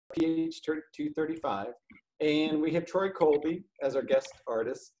PH 235. And we have Troy Colby as our guest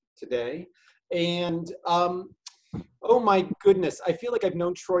artist today. And oh my goodness, I feel like I've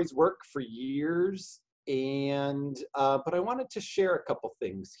known Troy's work for years. And but I wanted to share a couple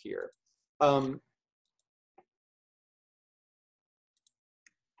things here.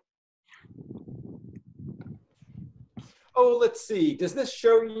 Oh, let's see. Does this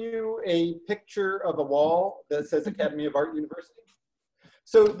show you a picture of a wall that says Academy of Art University?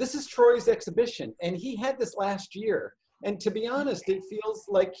 So this is Troy's exhibition, and he had this last year. And to be honest, it feels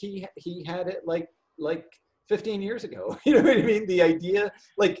like he had it like 15 years ago. You know what I mean? The idea,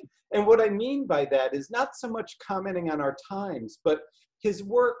 like, and what I mean by that is not so much commenting on our times, but his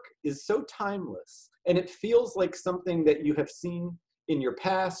work is so timeless, and it feels like something that you have seen in your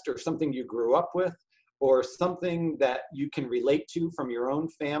past, or something you grew up with, or something that you can relate to from your own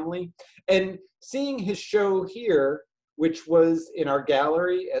family. And seeing his show here, which was in our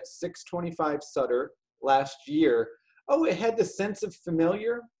gallery at 625 Sutter last year, oh, it had the sense of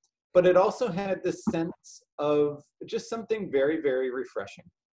familiar, but it also had this sense of just something very, very refreshing.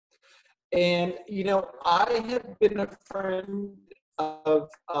 And, you know, I have been a friend of,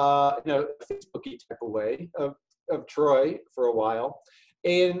 you know, Facebooky type of way of Troy for a while.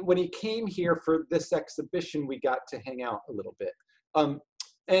 And when he came here for this exhibition, we got to hang out a little bit.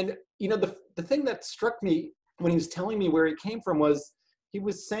 And, you know, the thing that struck me when he was telling me where he came from was he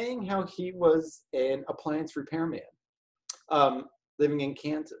was saying how he was an appliance repairman living in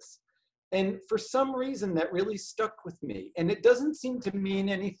Kansas. And for some reason, that really stuck with me. And it doesn't seem to mean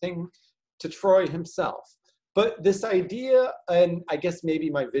anything to Troy himself. But this idea, and I guess maybe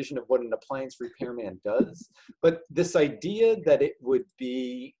my vision of what an appliance repairman does, but this idea that it would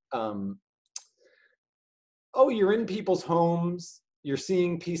be, oh, you're in people's homes, you're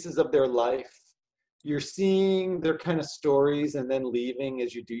seeing pieces of their life, you're seeing their kind of stories and then leaving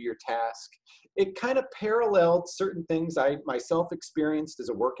as you do your task. It kind of paralleled certain things I myself experienced as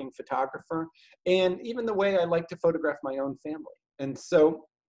a working photographer, and even the way I like to photograph my own family. And so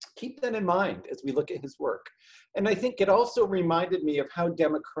keep that in mind as we look at his work. And I think it also reminded me of how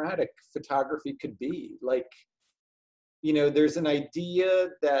democratic photography could be. Like, you know, there's an idea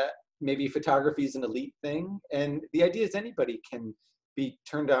that maybe photography is an elite thing, and the idea is anybody can be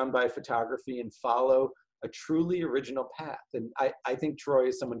turned on by photography and follow a truly original path. And I think Troy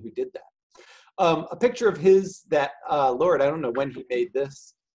is someone who did that. A picture of his that, Lord, I don't know when he made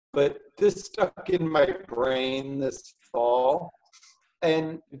this, but this stuck in my brain this fall.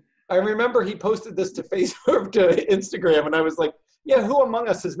 And I remember he posted this to Facebook, to Instagram, and I was like, yeah, who among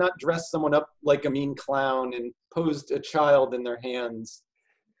us has not dressed someone up like a mean clown and posed a child in their hands,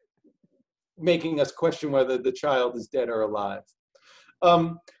 making us question whether the child is dead or alive?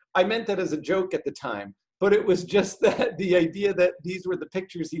 I meant that as a joke at the time, but it was just that the idea that these were the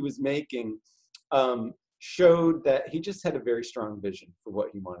pictures he was making showed that he just had a very strong vision for what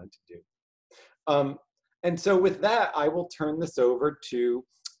he wanted to do. And so with that, I will turn this over to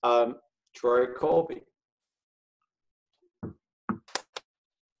Troy Colby.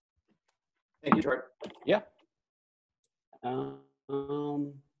 Thank you, Troy. Yeah.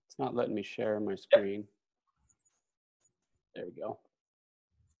 It's not letting me share my screen. There we go.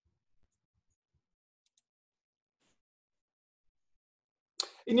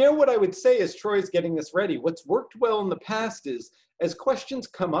 And you know what I would say as Troy's getting this ready, what's worked well in the past is, as questions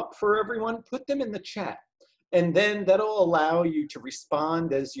come up for everyone, put them in the chat. And then that'll allow you to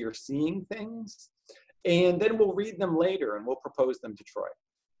respond as you're seeing things. And then we'll read them later and we'll propose them to Troy.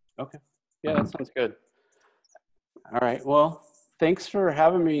 Okay. Yeah, that sounds good. All right. Well, thanks for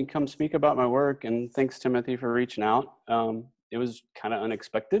having me come speak about my work. And thanks, Timothy, for reaching out. It was kind of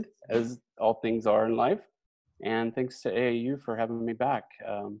unexpected, as all things are in life. And thanks to AAU for having me back.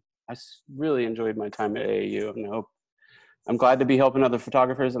 I really enjoyed my time at AAU, and I'm glad to be helping other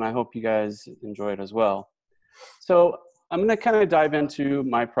photographers, and I hope you guys enjoy it as well. So I'm going to kind of dive into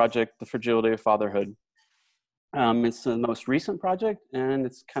my project, The Fragility of Fatherhood. It's the most recent project, and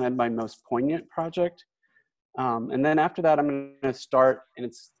it's kind of my most poignant project. And then after that, I'm going to start, and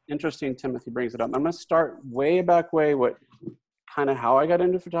it's interesting Timothy brings it up, I'm going to start way back what kind of how I got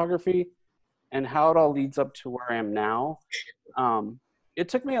into photography and how it all leads up to where I am now. It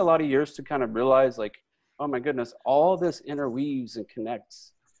took me a lot of years to kind of realize, like, oh my goodness, all this interweaves and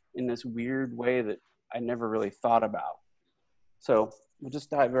connects in this weird way that I never really thought about. So we'll just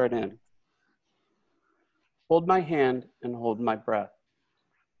dive right in. Hold my hand and hold my breath.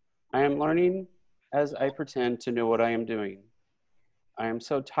 I am learning as I pretend to know what I am doing. I am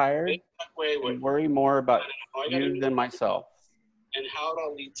so tired and worry more about you than myself. And how it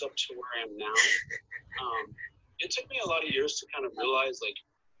all leads up to where I am now. It took me a lot of years to kind of realize, like,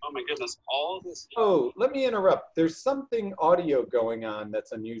 Oh my goodness, all of this. Oh, let me interrupt. There's something audio going on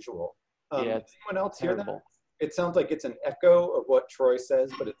that's unusual. Yeah, Does it's anyone else hear that? terrible. It sounds like it's an echo of what Troy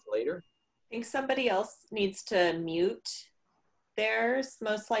says, but it's later. I think somebody else needs to mute theirs,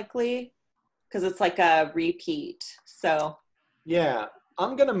 most likely, because it's like a repeat. So, Yeah,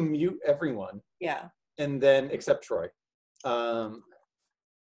 I'm gonna mute everyone yeah. and then except Troy. Um,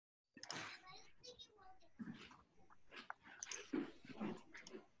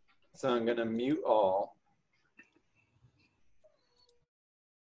 so I'm gonna mute all.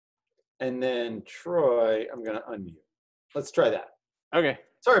 And then Troy, I'm gonna unmute. Let's try that. Okay.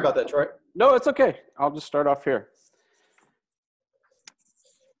 Sorry about that, Troy. No, it's okay. I'll just start off here.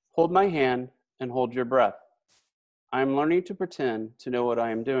 Hold my hand and hold your breath. I am learning to pretend to know what I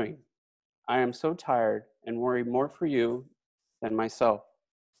am doing. I am so tired and worry more for you than myself.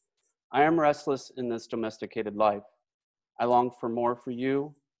 I am restless in this domesticated life. I long for more for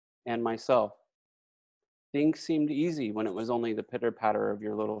you and myself. Things seemed easy when it was only the pitter-patter of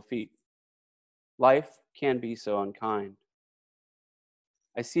your little feet. Life can be so unkind.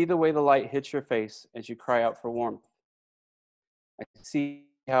 I see the way the light hits your face as you cry out for warmth. I see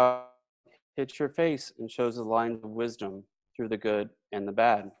how it hits your face and shows the lines of wisdom through the good and the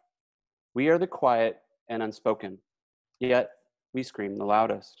bad. We are the quiet and unspoken, yet we scream the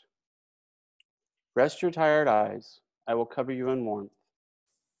loudest. Rest your tired eyes. I will cover you in warmth.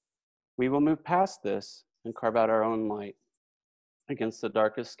 We will move past this and carve out our own light against the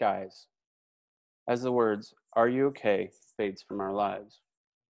darkest skies as the words, "Are you okay?" fades from our lives.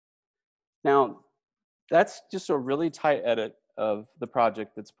 Now, that's just a really tight edit of the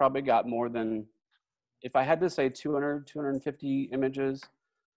project that's probably got more than, if I had to say 200, 250 images,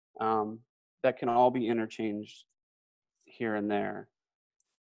 that can all be interchanged here and there.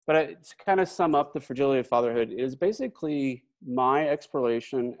 But to kind of sum up the Fragility of Fatherhood is basically my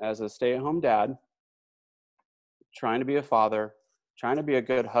exploration as a stay-at-home dad, trying to be a father, trying to be a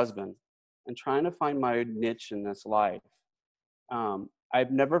good husband, and trying to find my niche in this life.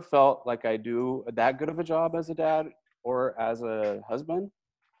 I've never felt like I do that good of a job as a dad or as a husband,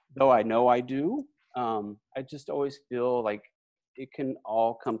 though I know I do. I just always feel like it can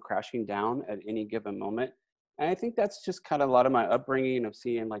all come crashing down at any given moment. And I think that's just kind of a lot of my upbringing of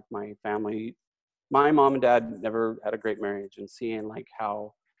seeing like my family. My mom and dad never had a great marriage, and seeing like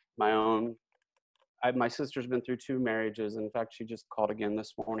how my own, my sister's been through 2 marriages. In fact, she just called again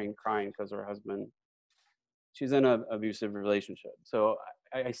this morning crying because her husband, she's in an abusive relationship. So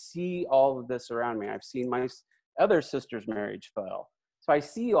I see all of this around me. I've seen my other sister's marriage fail. So I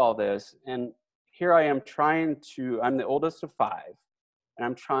see all this, and here I am I'm the oldest of 5, and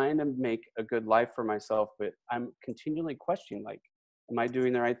I'm trying to make a good life for myself, but I'm continually questioning, like, am I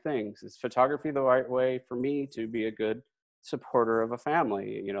doing the right things? Is photography the right way for me to be a good supporter of a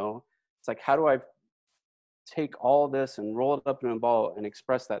family? You know, it's like, how do I take all this and roll it up in a ball and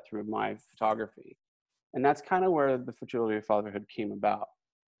express that through my photography? And that's kind of where the Fragility of Fatherhood came about.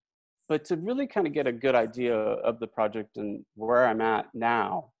 But to really kind of get a good idea of the project and where I'm at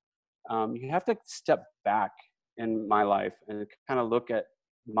now, you have to step back in my life and kind of look at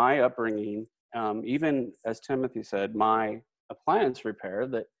my upbringing, even as Timothy said, my appliance repair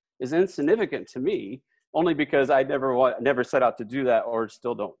that is insignificant to me, only because I never set out to do that or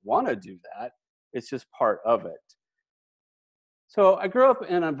still don't want to do that. It's just part of it. So I grew up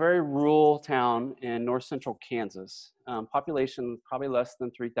in a very rural town in north central Kansas. Population probably less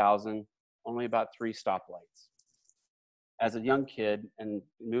than 3,000, only about 3 stoplights. As a young kid and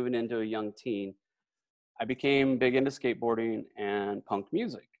moving into a young teen, I became big into skateboarding and punk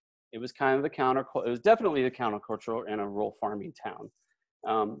music. It was kind of it was definitely the countercultural in a rural farming town.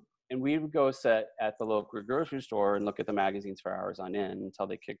 And we would go sit at the local grocery store and look at the magazines for hours on end until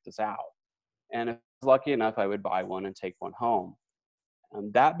they kicked us out. And if I was lucky enough, I would buy one and take one home.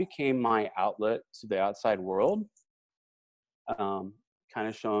 That became my outlet to the outside world, kind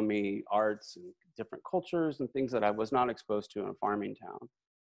of showing me arts and different cultures and things that I was not exposed to in a farming town.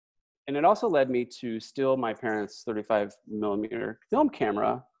 And it also led me to steal my parents' 35 millimeter film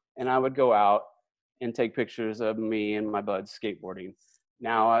camera, and I would go out and take pictures of me and my buds skateboarding.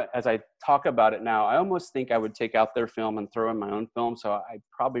 Now, as I talk about it now, I almost think I would take out their film and throw in my own film, so I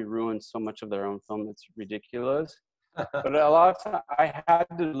probably ruined so much of their own film that's ridiculous. But a lot of times I had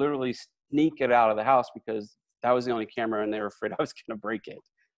to literally sneak it out of the house because that was the only camera and they were afraid I was going to break it.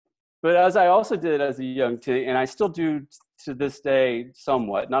 But as I also did as a young teen, and I still do to this day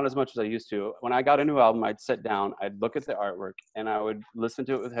somewhat, not as much as I used to, when I got a new album, I'd sit down, I'd look at the artwork, and I would listen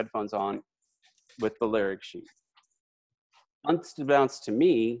to it with headphones on with the lyric sheet. Unbeknownst to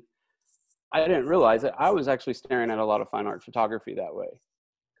me, I didn't realize that I was actually staring at a lot of fine art photography that way.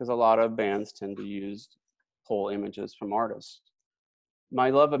 because a lot of bands tend to use pull images from artists.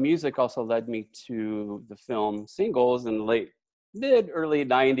 My love of music also led me to the film Singles in the early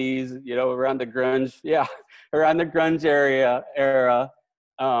 90s, around the grunge, around the grunge era.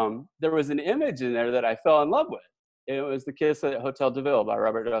 There was an image in there that I fell in love with. It was The Kiss at Hotel de Ville by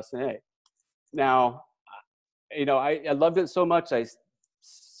Robert Dossenet. Now, I loved it so much, I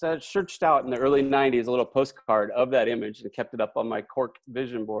searched out in the early 90s a little postcard of that image and kept it up on my cork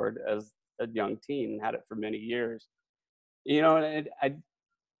vision board as a young teen and had it for many years. And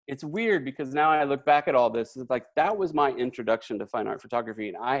it's weird because now I look back at all this, it's like that was my introduction to fine art photography,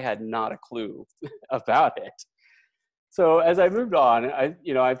 and I had not a clue about it. So as I moved on,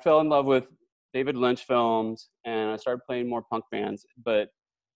 I fell in love with David Lynch films, and I started playing more punk bands. But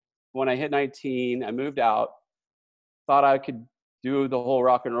when I hit 19, I moved out, thought I could do the whole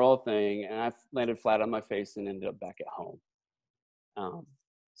rock and roll thing, and I landed flat on my face and ended up back at home.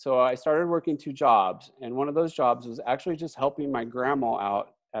 So I started working 2 jobs, and one of those jobs was actually just helping my grandma out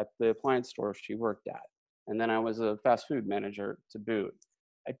at the appliance store she worked at. And then I was a fast food manager to boot.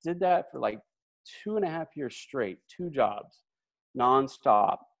 I did that for like 2.5 years straight, 2 jobs,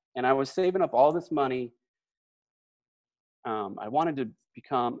 nonstop. And I was saving up all this money. I wanted to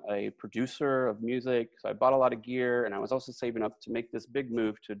become a producer of music, so I bought a lot of gear, and I was also saving up to make this big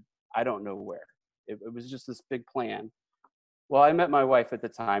move to I don't know where. It was just this big plan. Well, I met my wife at the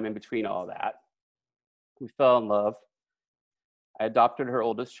time in between all that. We fell in love. I adopted her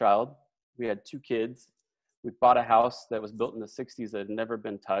oldest child. We had 2 kids. We bought a house that was built in the 60s that had never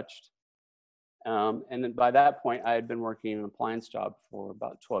been touched. And then by that point, I had been working an appliance job for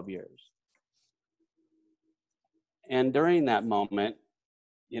about 12 years. And during that moment,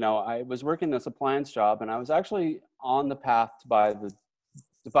 I was working this appliance job, and I was actually on the path to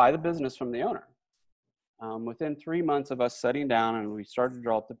buy the business from the owner. Within 3 months of us sitting down and we started to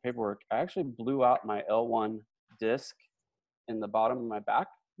draw up the paperwork, I actually blew out my L1 disc in the bottom of my back,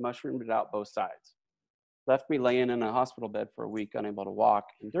 mushroomed it out both sides. Left me laying in a hospital bed for a week, unable to walk.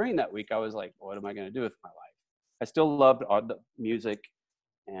 And during that week, I was like, what am I going to do with my life? I still loved the music,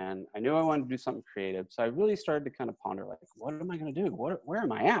 and I knew I wanted to do something creative. So I really started to kind of ponder, like, what am I going to do? Where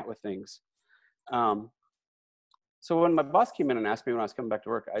am I at with things? So when my boss came in and asked me when I was coming back to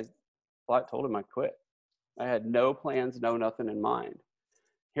work, I told him I quit. I had no plans, no nothing in mind.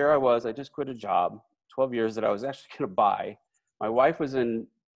 Here I was, I just quit a job, 12 years that I was actually going to buy. My wife was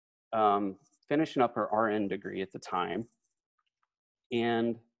finishing up her RN degree at the time,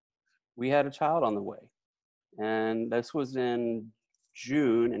 and we had a child on the way. And this was in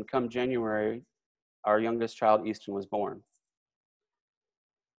June, and come January, our youngest child, Easton, was born.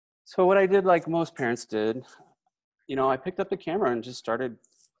 So what I did, like most parents did, I picked up the camera and just started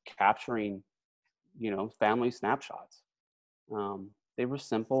capturing, family snapshots. They were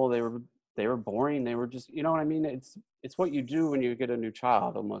simple. They were boring. They were just, what I mean? It's what you do when you get a new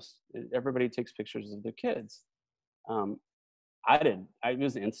child. Almost everybody takes pictures of their kids. I did. It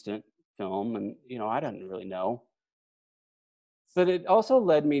was instant film, and I didn't really know. But it also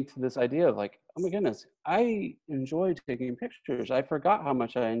led me to this idea of like, oh my goodness, I enjoy taking pictures. I forgot how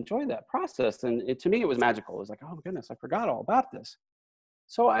much I enjoyed that process, and to me it was magical. It was like, oh my goodness, I forgot all about this.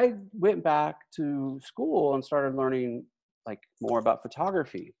 So I went back to school and started learning like more about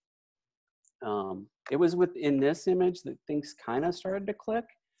photography. It was within this image that things kind of started to click.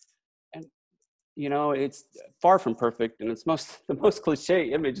 And, it's far from perfect. And it's the most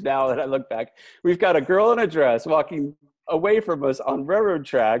cliche image now that I look back. We've got a girl in a dress walking away from us on railroad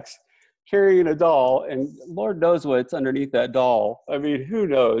tracks, carrying a doll. And Lord knows what's underneath that doll. I mean, who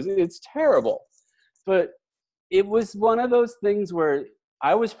knows? It's terrible. But it was one of those things where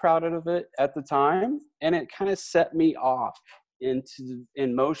I was proud of it at the time, and it kind of set me off in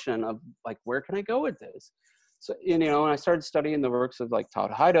motion of like, where can I go with this? So, and I started studying the works of like Todd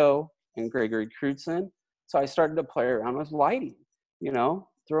Heido and Gregory Crutzen. So I started to play around with lighting,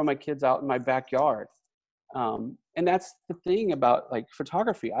 throw my kids out in my backyard. And that's the thing about like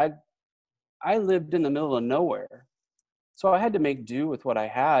photography. I lived in the middle of nowhere. So I had to make do with what I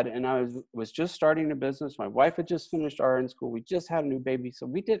had, and I was just starting a business. My wife had just finished RN school. We just had a new baby.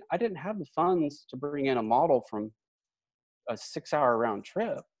 So I didn't have the funds to bring in a model from a 6-hour round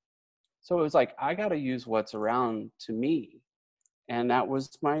trip. So it was like, I got to use what's around to me. And that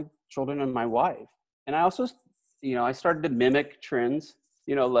was my children and my wife. And I also, I started to mimic trends,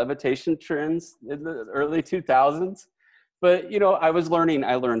 levitation trends in the early 2000s. But, I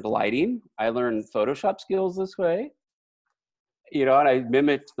learned lighting. I learned Photoshop skills this way. And I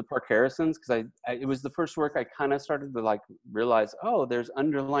mimicked the Park Harrisons because it was the first work I kind of started to like realize, oh, there's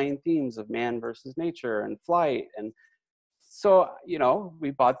underlying themes of man versus nature and flight. And So, you know,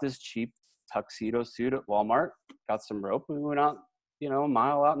 we bought this cheap tuxedo suit at Walmart, got some rope, and we went out, you know, a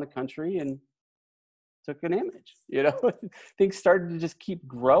mile out in the country and took an image, you know. Things started to just keep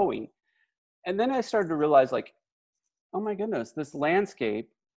growing. And then I started to realize, like, oh my goodness, this landscape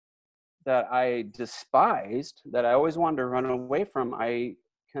that I despised, that I always wanted to run away from, I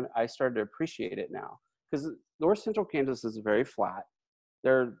started to appreciate it now. Because North Central Kansas is very flat.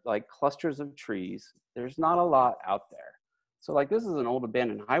 There are like clusters of trees. There's not a lot out there. So like, this is an old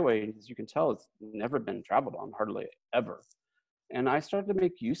abandoned highway. As you can tell, it's never been traveled on, hardly ever. And I started to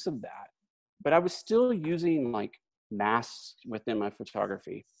make use of that. But I was still using like masks within my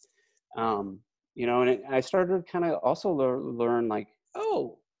photography. You know, and I started to kind of also learn like,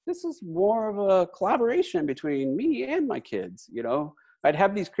 oh, this is more of a collaboration between me and my kids. You know, I'd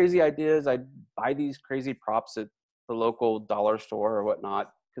have these crazy ideas. I'd buy these crazy props at the local dollar store or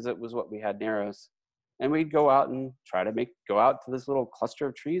whatnot, because it was what we had near us. And we'd go out and try to go out to this little cluster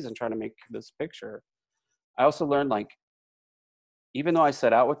of trees and try to make this picture. I also learned, like, even though I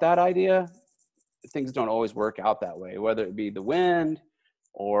set out with that idea, things don't always work out that way, whether it be the wind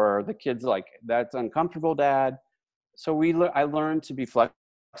or the kids like, that's uncomfortable, Dad. So I learned to be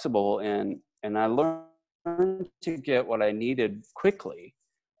flexible, and I learned to get what I needed quickly.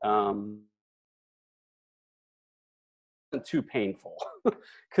 Too painful,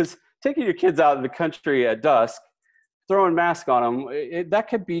 because taking your kids out in the country at dusk, throwing masks on them, that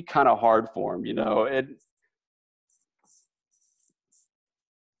could be kind of hard for them, you know.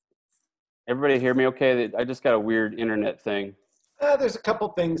 Everybody hear me okay? I just got a weird internet thing. There's a couple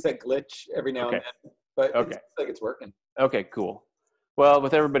things that glitch every now and then, but it looks like it's working. Okay, cool. Well,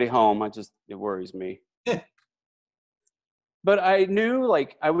 with everybody home, it worries me. But I knew,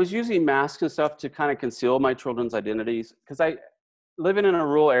 like, I was using masks and stuff to kind of conceal my children's identities, because living in a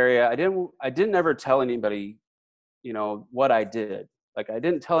rural area, I didn't ever tell anybody, you know, what I did. Like, I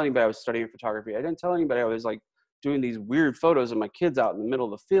didn't tell anybody I was studying photography. I didn't tell anybody I was like doing these weird photos of my kids out in the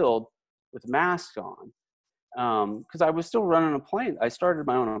middle of the field with masks on. Because I was still running I started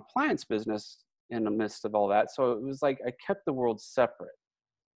my own appliance business in the midst of all that. So it was like I kept the world separate.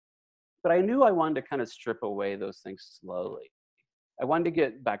 But I knew I wanted to kind of strip away those things slowly. I wanted to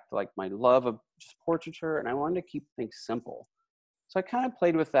get back to like my love of just portraiture, and I wanted to keep things simple. So I kind of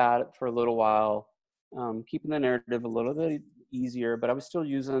played with that for a little while, keeping the narrative a little bit easier, but I was still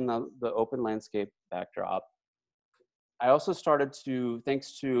using the open landscape backdrop. I also started to,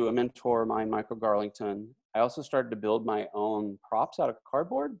 thanks to a mentor of mine, Michael Garlington, I also started to build my own props out of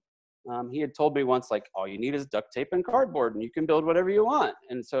cardboard. He had told me once, like, all you need is duct tape and cardboard and you can build whatever you want.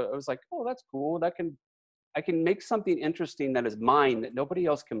 And so I was like, oh, that's cool. I can make something interesting that is mine that nobody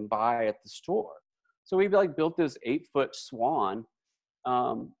else can buy at the store. So we like built this 8-foot swan.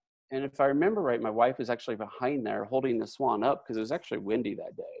 And if I remember right, my wife was actually behind there holding the swan up because it was actually windy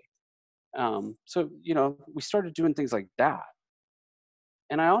that day. So, you know, we started doing things like that.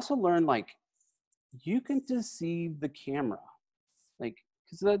 And I also learned, like, you can deceive the camera. Like,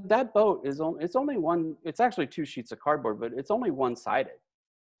 because that boat is it's only one, it's actually 2 sheets of cardboard, but it's only one-sided.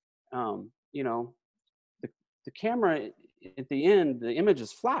 You know, the camera at the end, the image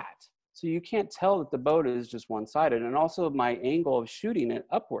is flat. So you can't tell that the boat is just one-sided. And also my angle of shooting it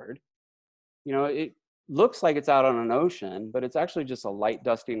upward, you know, it looks like it's out on an ocean, but it's actually just a light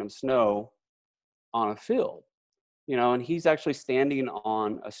dusting of snow on a field, you know, and he's actually standing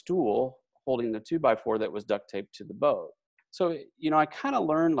on a stool holding the 2x4 that was duct taped to the boat. So, you know, I kind of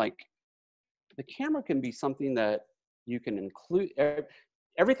learned, like, the camera can be something that you can include.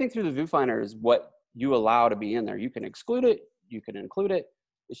 Everything through the viewfinder is what you allow to be in there. You can exclude it, you can include it.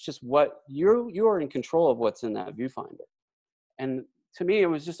 It's just what you are in control of what's in that viewfinder. And to me, it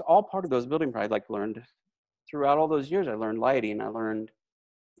was just all part of those building pride. Like, learned throughout all those years, I learned lighting, I learned,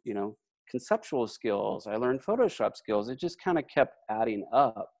 you know, conceptual skills, I learned Photoshop skills. It just kind of kept adding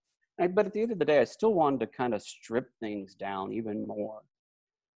up. But at the end of the day, I still wanted to kind of strip things down even more.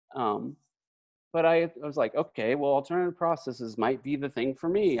 But I was like, okay, well, alternative processes might be the thing for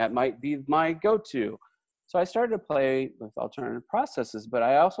me. It might be my go-to. So I started to play with alternative processes, but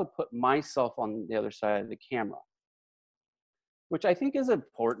I also put myself on the other side of the camera, which I think is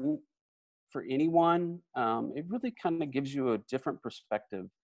important for anyone. It really kind of gives you a different perspective.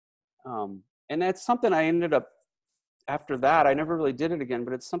 And that's something I ended up, after that, I never really did it again,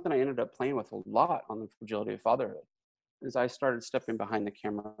 but it's something I ended up playing with a lot on the Fragility of Fatherhood, as I started stepping behind the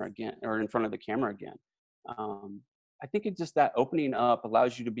camera again, or in front of the camera again. I think it just, that opening up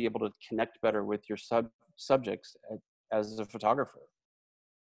allows you to be able to connect better with your subjects as a photographer.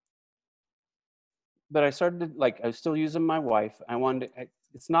 But I started to, like, I was still using my wife. I wanted to,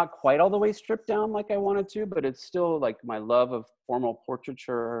 it's not quite all the way stripped down like I wanted to, but it's still like my love of formal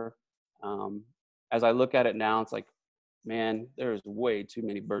portraiture. As I look at it now, it's like, man, there's way too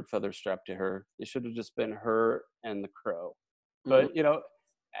many bird feathers strapped to her. It should have just been her and the crow. But, you know,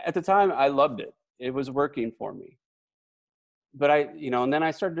 at the time I loved it. It was working for me. But and then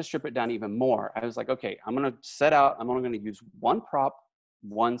I started to strip it down even more. I was like, okay, I'm going to set out, I'm only going to use one prop,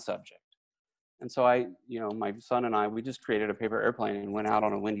 one subject. And so my son and I, we just created a paper airplane and went out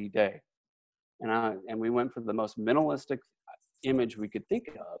on a windy day. And we went for the most minimalistic image we could think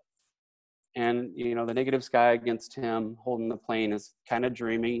of. And, the negative sky against him holding the plane is kind of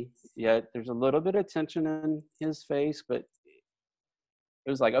dreamy, yet there's a little bit of tension in his face, but it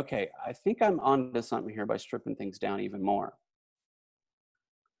was like, okay, I think I'm onto something here by stripping things down even more.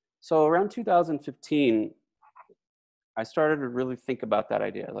 So around 2015, I started to really think about that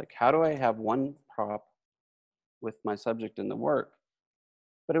idea. Like, how do I have one prop with my subject in the work?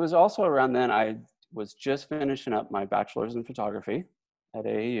 But it was also around then I was just finishing up my bachelor's in photography at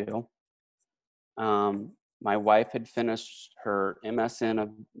AAU. My wife had finished her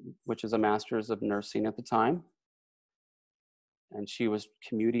MSN, which is a master's of nursing at the time. And she was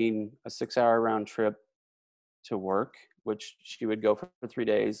commuting a 6-hour round trip to work, which she would go for 3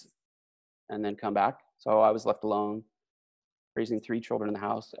 days and then come back. So I was left alone, raising 3 children in the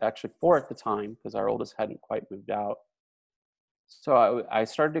house, actually 4 at the time, because our oldest hadn't quite moved out. So I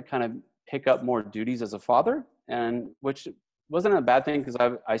started to kind of pick up more duties as a father, and which wasn't a bad thing, because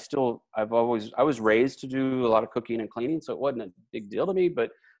I was raised to do a lot of cooking and cleaning, so it wasn't a big deal to me.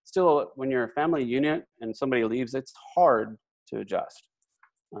 But still, when you're a family unit and somebody leaves, it's hard to adjust.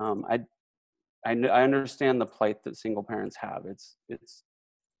 I understand the plight that single parents have. It's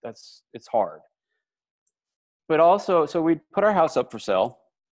hard. But also, so we put our house up for sale,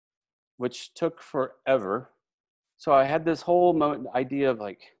 which took forever. So I had this whole idea of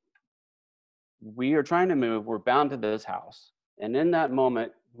like, we are trying to move, we're bound to this house. And in that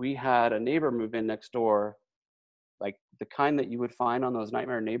moment, we had a neighbor move in next door, like the kind that you would find on those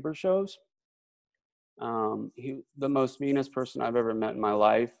Nightmare Neighbor shows. The most meanest person I've ever met in my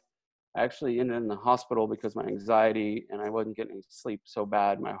life. I actually ended in the hospital because my anxiety, and I wasn't getting sleep so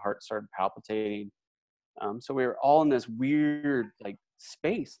bad, my heart started palpitating. So we were all in this weird like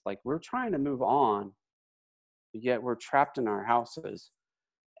space, like we're trying to move on, yet we're trapped in our houses.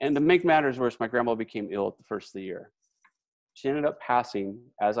 And to make matters worse, my grandma became ill at the first of the year. She ended up passing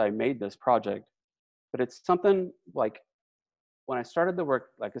as I made this project. But it's something like, when I started the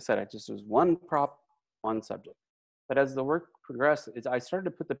work, like I said, I just was one prop, one subject. But as the work progressed, I started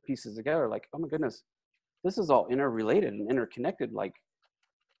to put the pieces together, like, oh my goodness, this is all interrelated and interconnected. Like,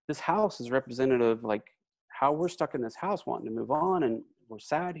 this house is representative, like how we're stuck in this house wanting to move on, and we're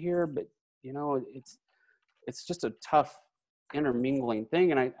sad here, but it's just a tough intermingling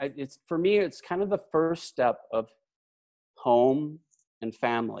thing. And it's, for me, it's kind of the first step of home and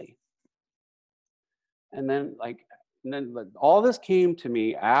family. And then all this came to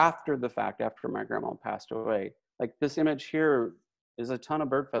me after the fact, after my grandma passed away. Like, this image here is a ton of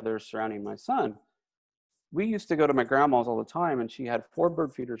bird feathers surrounding my son. We used to go to my grandma's all the time, and she had 4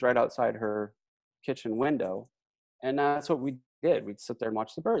 bird feeders right outside her kitchen window. And that's what we did. We'd sit there and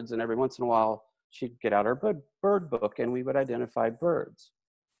watch the birds. And every once in a while, she'd get out her bird book, and we would identify birds.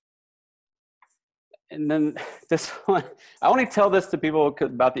 And then this one, I only tell this to people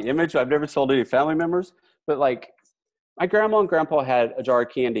about the image. I've never told any family members, but like, my grandma and grandpa had a jar of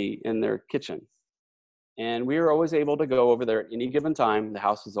candy in their kitchen. And we were always able to go over there at any given time. The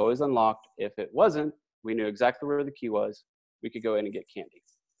house was always unlocked. If it wasn't, we knew exactly where the key was. We could go in and get candy.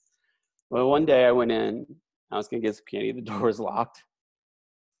 Well, one day I went in, I was going to get some candy. The door was locked.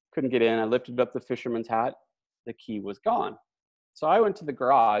 Couldn't get in. I lifted up the fisherman's hat. The key was gone. So I went to the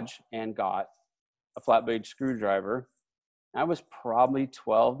garage and got a flat-blade screwdriver. I was probably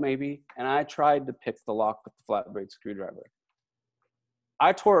 12 maybe, and I tried to pick the lock with the flat-blade screwdriver.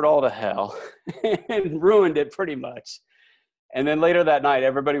 I tore it all to hell and ruined it pretty much. And then later that night,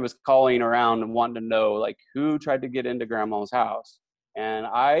 everybody was calling around and wanting to know, like, who tried to get into grandma's house. And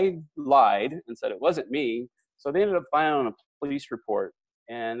I lied and said it wasn't me. So they ended up filing a police report,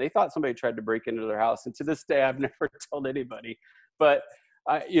 and they thought somebody tried to break into their house. And to this day, I've never told anybody. But,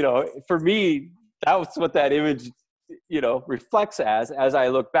 for me, that was what that image, reflects as I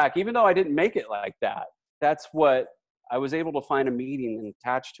look back. Even though I didn't make it like that, that's what I was able to find a meaning and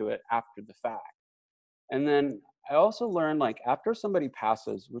attach to it after the fact. And then I also learned, like, after somebody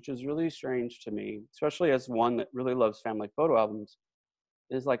passes, which is really strange to me, especially as one that really loves family photo albums,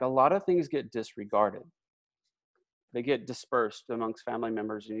 is like a lot of things get disregarded. They get dispersed amongst family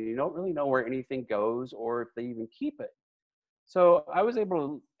members, and you don't really know where anything goes or if they even keep it. So I was able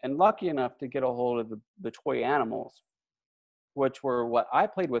to, and lucky enough to get a hold of the toy animals, which were what I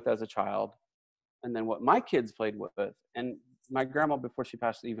played with as a child, and then what my kids played with. And my grandma, before she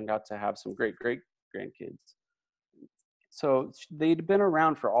passed, even got to have some great grandkids. So they'd been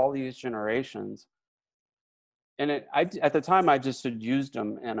around for all these generations. And at the time, I just had used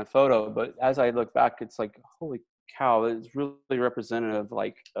them in a photo, but as I look back, it's like, holy cow, it's really representative,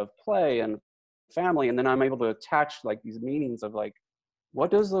 like, of play and family. And then I'm able to attach like these meanings of like, what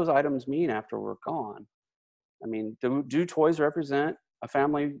does those items mean after we're gone? I mean, do toys represent a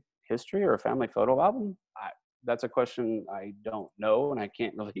family history or a family photo album? That's a question I don't know, and I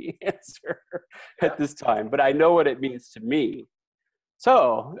can't really answer at this time, but I know what it means to me.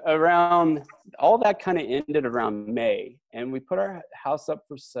 So around, all that kind of ended around May, and we put our house up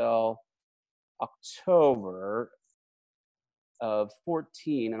for sale October of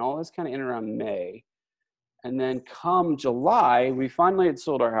 14, and all this kind of ended around May. And then come July, we finally had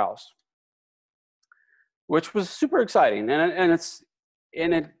sold our house, which was super exciting. And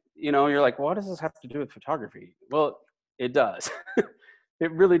it, you know, you're like, what does this have to do with photography? Well, it does.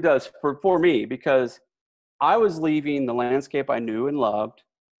 It really does for me, because I was leaving the landscape I knew and loved,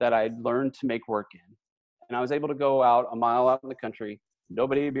 that I'd learned to make work in. And I was able to go out a mile out in the country,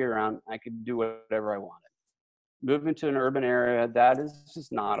 nobody would be around, I could do whatever I wanted. Moving to an urban area, that is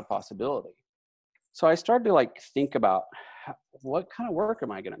just not a possibility. So I started to like think about, what kind of work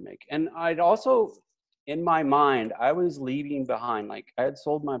am I going to make? And I'd also, in my mind, I was leaving behind, like, I had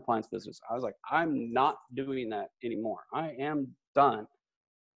sold my appliance business. I was like, I'm not doing that anymore. I am done.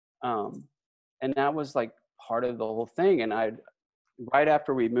 And that was like part of the whole thing. And right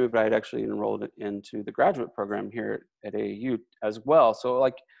after we moved, I had actually enrolled into the graduate program here at AAU as well. So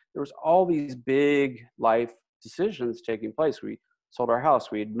like, there was all these big life decisions taking place. We sold our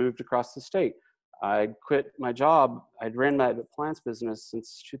house. We had moved across the state. I quit my job. I'd ran my appliance business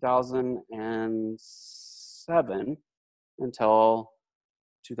since 2007 until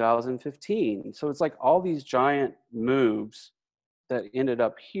 2015. So it's like all these giant moves that ended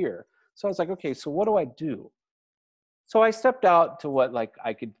up here. So I was like, okay, so what do I do? So I stepped out to what like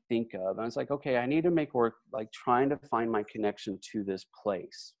I could think of. And I was like, okay, I need to make work, like trying to find my connection to this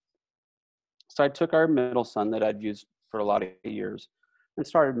place. So I took our middle son that I'd used for a lot of years and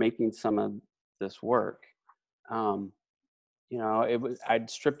started making some of this work. You know, I'd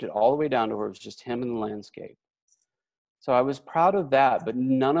stripped it all the way down to where it was just him and the landscape. So I was proud of that, but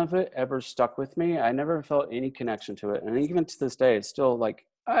none of it ever stuck with me. I never felt any connection to it. And even to this day, it's still like,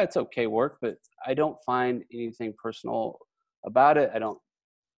 it's okay work, but I don't find anything personal about it.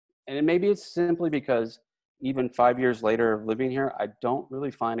 And maybe it's simply because even 5 years later of living here, I don't really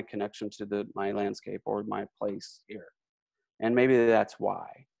find a connection to my landscape or my place here. And maybe that's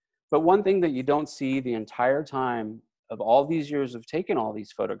why. But one thing that you don't see the entire time of all these years of taking all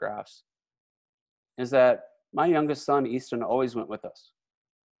these photographs is that my youngest son, Easton, always went with us.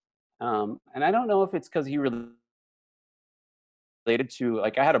 And I don't know if it's because he related to,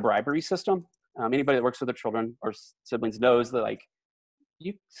 like, I had a bribery system. Anybody that works with their children or siblings knows that, like,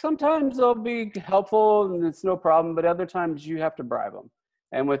 sometimes they'll be helpful and it's no problem, but other times you have to bribe them.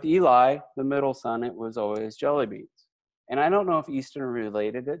 And with Eli, the middle son, it was always jelly beans. And I don't know if Easton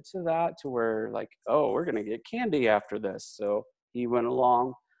related it to that, to where like, oh, we're going to get candy after this. So he went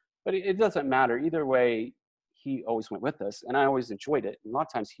along, but it doesn't matter. Either way, he always went with us and I always enjoyed it. And a lot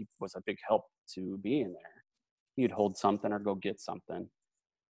of times he was a big help to being there. He'd hold something or go get something.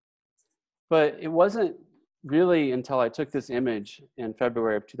 But it wasn't really until I took this image in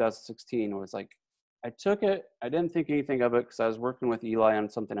February of 2016, it was like, I took it, I didn't think anything of it because I was working with Eli on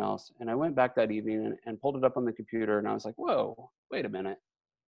something else. And I went back that evening and pulled it up on the computer and I was like, whoa, wait a minute.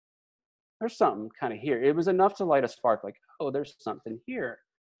 There's something kind of here. It was enough to light a spark, like, oh, there's something here.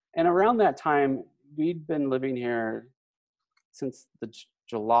 And around that time, we'd been living here since the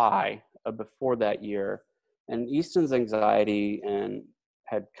July of before that year. And Easton's anxiety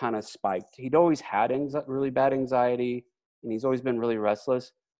had kind of spiked. He'd always had really bad anxiety and he's always been really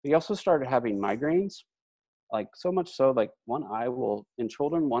restless. He also started having migraines, like so much so, like in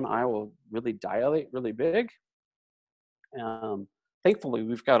children, one eye will really dilate really big. Thankfully,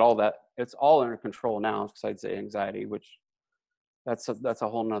 we've got all that. It's all under control now, besides the anxiety, which that's a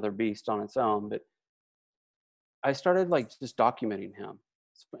whole nother beast on its own. But I started like just documenting him.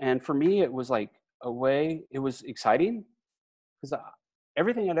 And for me, it was like it was exciting because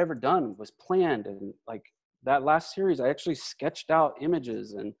everything I'd ever done was planned. And like that last series, I actually sketched out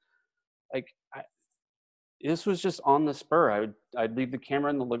images and like, this was just on the spur. I'd leave the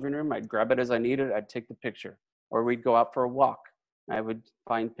camera in the living room. I'd grab it as I needed. I'd take the picture, or we'd go out for a walk. I would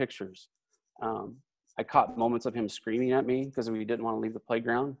find pictures. I caught moments of him screaming at me because we didn't want to leave the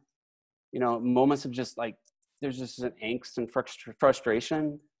playground. You know, moments of just like, there's just an angst and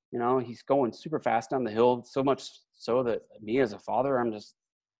frustration. You know, he's going super fast down the hill, so much so that me as a father, I'm just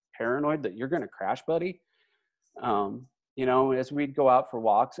paranoid that you're going to crash, buddy. You know, as we'd go out for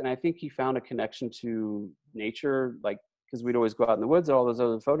walks, and I think he found a connection to nature, like, because we'd always go out in the woods at all those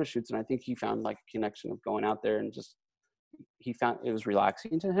other photo shoots, and I think he found like a connection of going out there and just, he found it was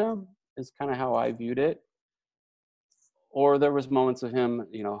relaxing to him, is kind of how I viewed it. Or there was moments of him,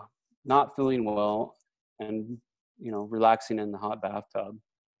 you know, not feeling well and, you know, relaxing in the hot bathtub.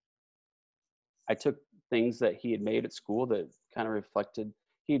 I took things that he had made at school that kind of reflected,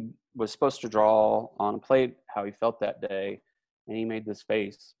 he was supposed to draw on a plate how he felt that day, and he made this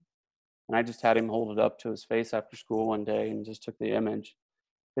face. And I just had him hold it up to his face after school one day and just took the image.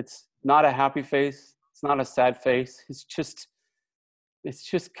 It's not a happy face. It's not a sad face. It's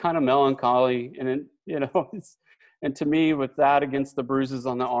just kind of melancholy. And, it, you know, and to me, with that against the bruises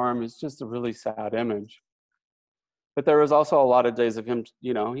on the arm, it's just a really sad image. But there was also a lot of days of him,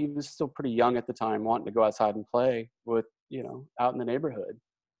 you know, he was still pretty young at the time, wanting to go outside and play with, you know, out in the neighborhood.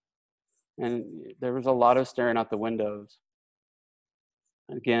 And there was a lot of staring out the windows.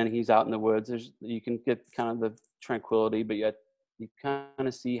 Again, he's out in the woods. You can get kind of the tranquility, but yet you kind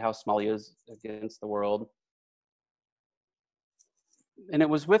of see how small he is against the world. And it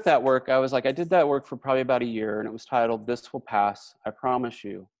was with that work, I was like, I did that work for probably about a year, and it was titled, "This Will Pass, I Promise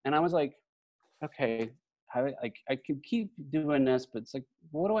You." And I was like, okay, I can keep doing this, but it's like,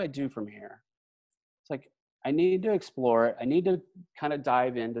 what do I do from here? It's like, I need to explore it. I need to kind of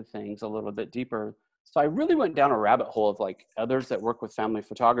dive into things a little bit deeper. So I really went down a rabbit hole of like others that work with family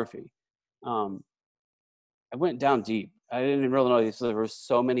photography. I went down deep. I didn't really know there were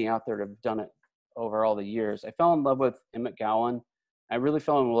so many out there that have done it over all the years. I fell in love with Emmett Gowan. I really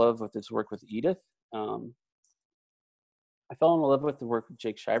fell in love with his work with Edith. I fell in love with the work of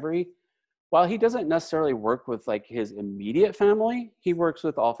Jake Shivery. While he doesn't necessarily work with like his immediate family, he works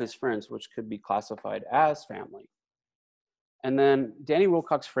with all of his friends, which could be classified as family. And then Danny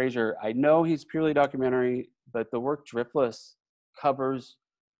Wilcox Frazier, I know he's purely documentary, but the work Driftless covers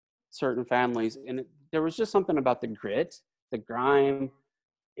certain families. And there was just something about the grit, the grime.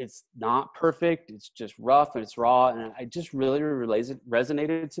 It's not perfect. It's just rough and it's raw. And I just really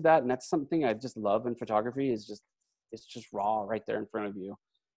resonated to that. And that's something I just love in photography, is just, it's just raw right there in front of you.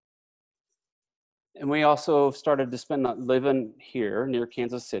 And we also started to spend, living here near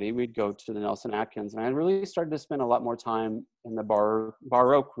Kansas City, we'd go to the Nelson Atkins. And I really started to spend a lot more time in the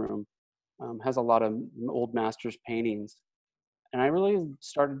Baroque room. Has a lot of old masters paintings. And I really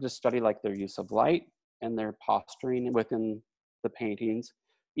started to study like their use of light and their posturing within the paintings.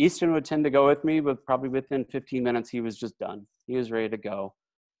 Easton would tend to go with me, but probably within 15 minutes, he was just done. He was ready to go.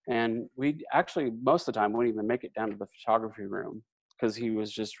 And we actually, most of the time, wouldn't even make it down to the photography room because he was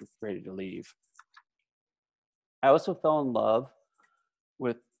just ready to leave. I also fell in love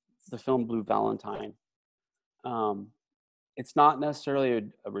with the film Blue Valentine. It's not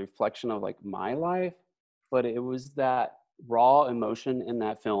necessarily a reflection of like my life, but it was that raw emotion in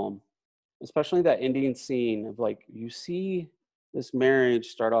that film, especially that ending scene of like, you see this marriage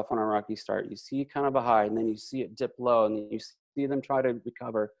start off on a rocky start. You see kind of a high, and then you see it dip low, and then you see them try to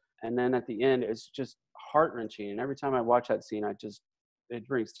recover. And then at the end, it's just heart-wrenching. And every time I watch that scene, it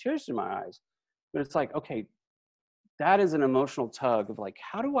brings tears to my eyes. But it's like, okay, that is an emotional tug of like,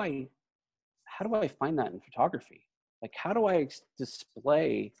 how do I find that in photography? Like, how do I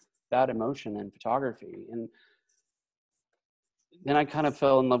display that emotion in photography? And then I kind of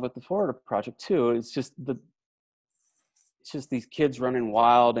fell in love with the Florida project too. It's just these kids running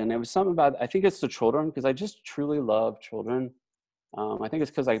wild. And it was something about, I think it's the children, because I just truly love children. I think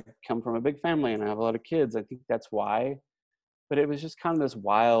it's because I come from a big family and I have a lot of kids. I think that's why. But it was just kind of this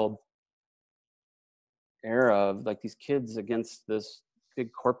wild era of like these kids against this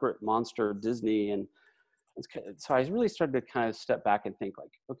big corporate monster Disney. And so I really started to kind of step back and think like,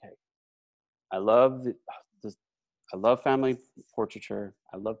 okay, I love family portraiture.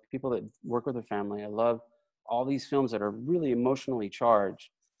 I love people that work with their family. I love all these films that are really emotionally charged.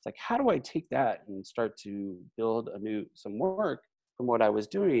 It's like, how do I take that and start to build some work from what I was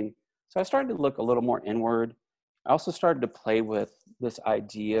doing? So I started to look a little more inward. I also started to play with this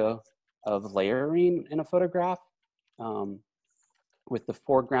idea of layering in a photograph, with the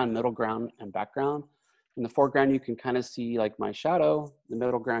foreground, middle ground, and background. In the foreground, you can kind of see like my shadow. In the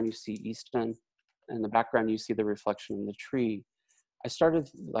middle ground, you see Easton. And in the background, you see the reflection in the tree. I started,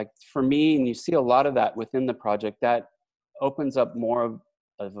 like, for me, and you see a lot of that within the project, that opens up more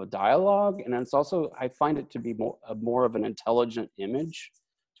of a dialogue. And it's also, I find it to be more of an intelligent image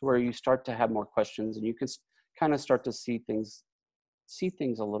to where you start to have more questions and you can kind of start to see things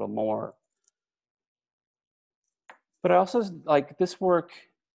a little more. But I also, like, this work,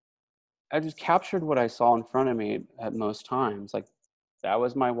 I just captured what I saw in front of me at most times. Like, that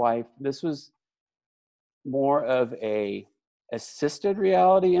was my wife. This was more of a assisted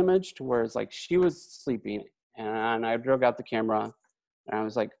reality image, to where it's like she was sleeping and I drug out the camera and I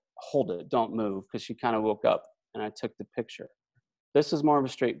was like, hold it, don't move, because she kind of woke up and I took the picture. This is more of a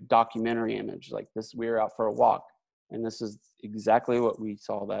straight documentary image. Like this, we were out for a walk and this is exactly what we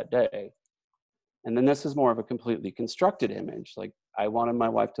saw that day. And then this is more of a completely constructed image. Like I wanted my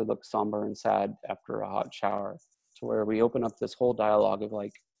wife to look somber and sad after a hot shower, to where we open up this whole dialogue of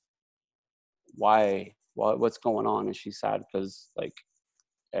like, what's going on? Is she sad because like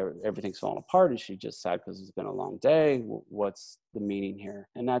everything's falling apart? Is she just sad because it's been a long day? What's the meaning here?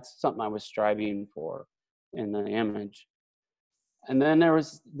 And that's something I was striving for in the image. And then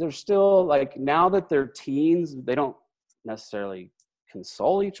there's still, like, now that they're teens, they don't necessarily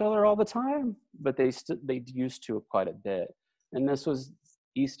console each other all the time, but they used to quite a bit. And this was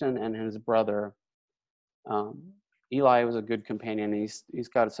Easton and his brother. Eli was a good companion. He's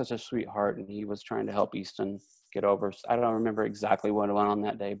got such a sweet heart, and he was trying to help Easton get over. I don't remember exactly what went on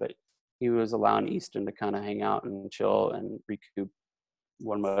that day, but he was allowing Easton to kind of hang out and chill and recoup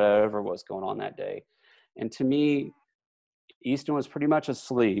whatever was going on that day. And to me, Easton was pretty much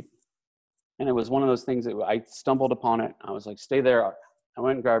asleep. And it was one of those things that I stumbled upon it. I was like, stay there. I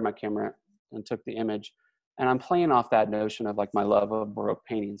went and grabbed my camera and took the image. And I'm playing off that notion of like my love of Baroque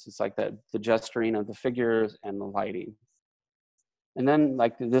paintings. It's like the gesturing of the figures and the lighting. And then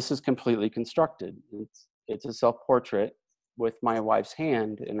like this is completely constructed. It's a self-portrait with my wife's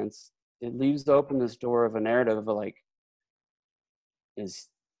hand. And it leaves open this door of a narrative of like, is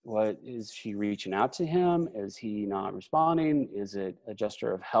she reaching out to him? Is he not responding? Is it a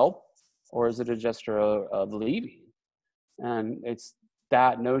gesture of help? Or is it a gesture of leaving? And it's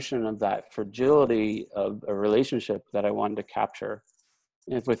that notion of that fragility of a relationship that I wanted to capture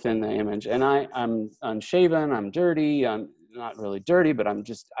within the image. And I'm unshaven, I'm dirty, I'm not really dirty, but I'm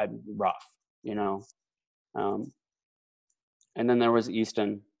rough, you know? And then there was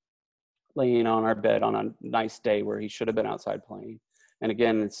Easton laying on our bed on a nice day where he should have been outside playing. And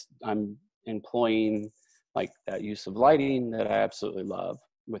again, I'm employing like that use of lighting that I absolutely love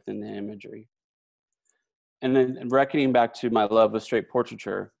within the imagery. And then reckoning back to my love of straight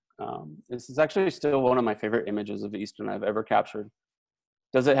portraiture, this is actually still one of my favorite images of Easton I've ever captured.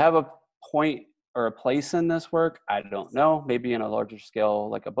 Does it have a point or a place in this work? I don't know, maybe in a larger scale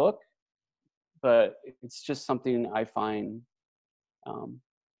like a book, but it's just something I find,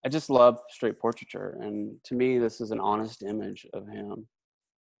 I just love straight portraiture. And to me, this is an honest image of him.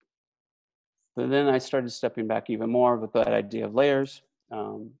 But then I started stepping back even more with that idea of layers.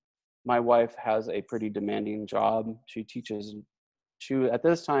 My wife has a pretty demanding job. She teaches, at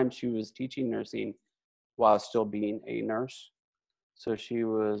this time, she was teaching nursing while still being a nurse. So she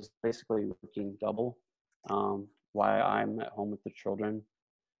was basically working double while I'm at home with the children.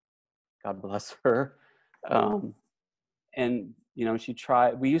 God bless her. And, you know,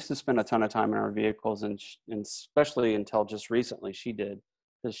 we used to spend a ton of time in our vehicles, and especially until just recently she did,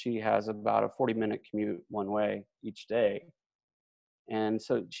 because she has about a 40-minute commute one way each day. And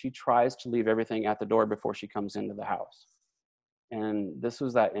so she tries to leave everything at the door before she comes into the house. And this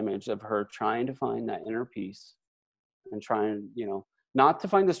was that image of her trying to find that inner peace and trying, you know, not to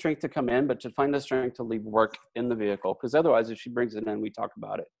find the strength to come in, but to find the strength to leave work in the vehicle. Because otherwise, if she brings it in, we talk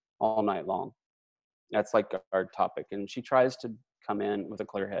about it all night long. That's like our topic. And she tries to come in with a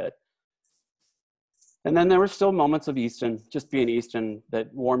clear head. And then there were still moments of Easton, just being Easton,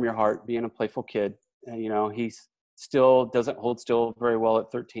 that warm your heart, being a playful kid. And, you know, he still doesn't hold still very well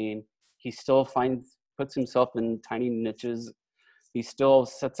at 13. He still puts himself in tiny niches. He still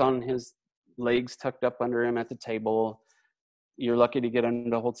sits on his legs tucked up under him at the table. You're lucky to get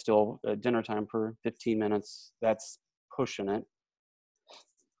him to hold still at dinner time for 15 minutes. That's pushing it.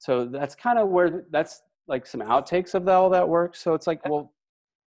 So that's kind of where, that's like some outtakes of all that work. So it's like, well,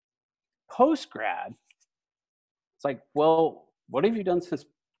 post-grad, it's like, well, what have you done since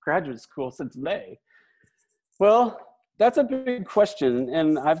graduate school, since May? Well, that's a big question.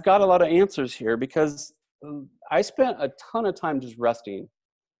 And I've got a lot of answers here, because I spent a ton of time just resting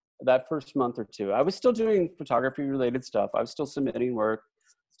that first month or two. I was still doing photography related stuff. I was still submitting work,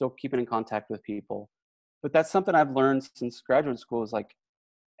 still keeping in contact with people. But that's something I've learned since graduate school, is like,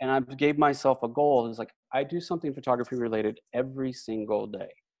 and I gave myself a goal, is like, I do something photography related every single day.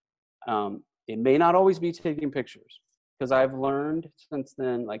 It may not always be taking pictures, because I've learned since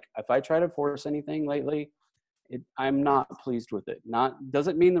then, like if I try to force anything lately, I'm not pleased with it.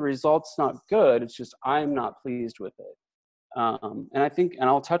 Doesn't mean the result's not good. It's just I'm not pleased with it. And I think, and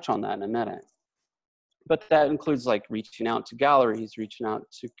I'll touch on that in a minute. But that includes like reaching out to galleries, reaching out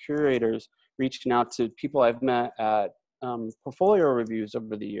to curators, reaching out to people I've met at portfolio reviews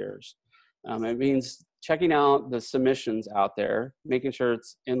over the years. It means checking out the submissions out there, making sure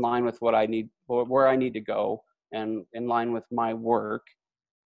it's in line with what I need, or where I need to go, and in line with my work.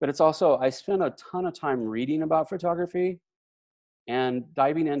 But it's also, I spend a ton of time reading about photography and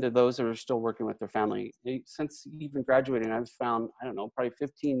diving into those that are still working with their family. Since even graduating, I've found, I don't know, probably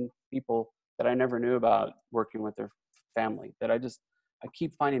 15 people that I never knew about working with their family that I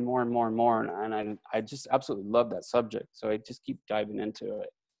keep finding more and more and more. And I just absolutely love that subject. So I just keep diving into it.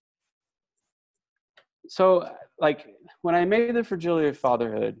 So like when I made the Fragility of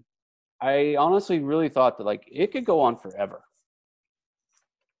Fatherhood, I honestly really thought that like it could go on forever.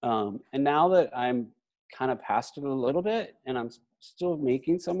 And now that I'm kind of past it a little bit and I'm still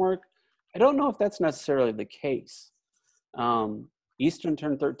making some work, I don't know if that's necessarily the case. Easton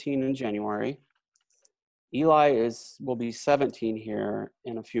turned 13 in January. Eli will be 17 here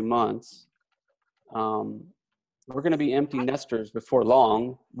in a few months. We're going to be empty nesters before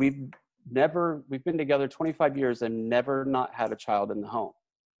long. We've been together 25 years and never not had a child in the home.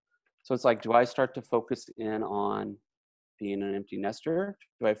 So it's like, do I start to focus in on being an empty nester?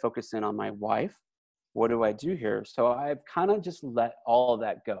 Do I focus in on my wife? What do I do here? So I've kind of just let all of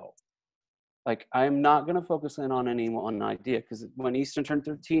that go. Like, I'm not going to focus in on any one idea, because when Easton turned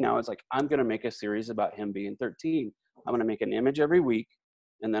 13, I was like, I'm going to make a series about him being 13. I'm going to make an image every week,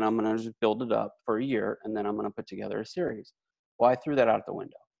 and then I'm going to just build it up for a year, and then I'm going to put together a series. Well, I threw that out the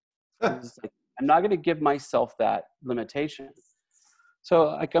window. Like, I'm not going to give myself that limitation. So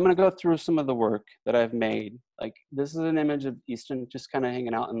like, I'm going to go through some of the work that I've made. Like, this is an image of Easton just kind of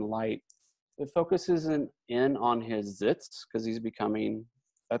hanging out in the light. It focuses in on his zits because he's becoming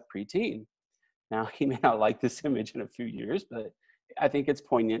a preteen. Now, he may not like this image in a few years, but I think it's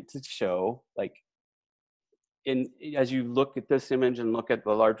poignant to show, like, as you look at this image and look at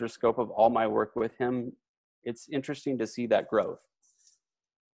the larger scope of all my work with him, it's interesting to see that growth.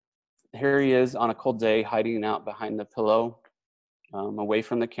 Here he is on a cold day, hiding out behind the pillow, away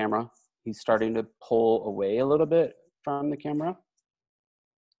from the camera. He's starting to pull away a little bit from the camera.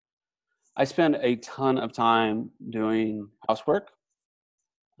 I spend a ton of time doing housework,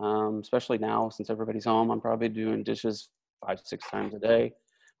 especially now since everybody's home. I'm probably doing dishes 5-6 times a day.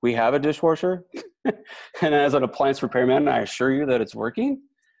 We have a dishwasher, and as an appliance repairman, I assure you that it's working.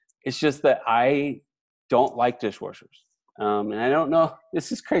 It's just that I don't like dishwashers. And I don't know,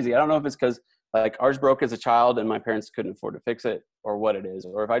 this is crazy. I don't know if it's because like ours broke as a child and my parents couldn't afford to fix it, or what it is,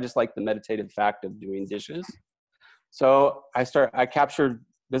 or if I just like the meditative fact of doing dishes. So I captured,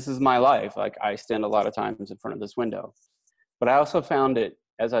 this is my life. Like, I stand a lot of times in front of this window. But I also found it,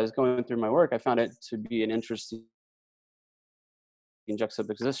 as I was going through my work, I found it to be an interesting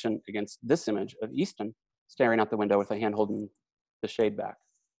juxtaposition against this image of Easton staring out the window with a hand holding the shade back.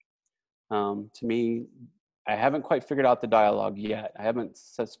 To me, I haven't quite figured out the dialogue yet. I haven't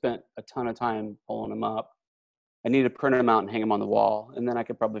spent a ton of time pulling them up. I need to print them out and hang them on the wall, and then I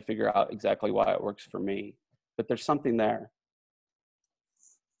could probably figure out exactly why it works for me. But there's something there.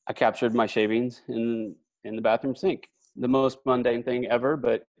 I captured my shavings in the bathroom sink. The most mundane thing ever,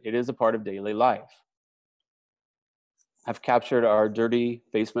 but it is a part of daily life. I've captured our dirty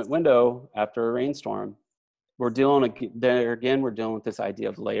basement window after a rainstorm. We're dealing with this idea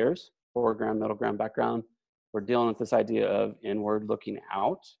of layers, foreground, middle ground, background. We're dealing with this idea of inward looking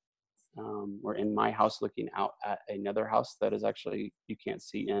out. We're in my house looking out at another house that is actually, you can't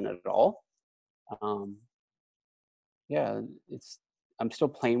see in at all. Yeah, I'm still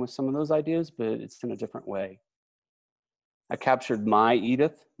playing with some of those ideas, but it's in a different way. I captured my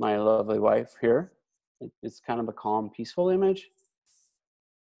Edith, my lovely wife here. It's kind of a calm, peaceful image.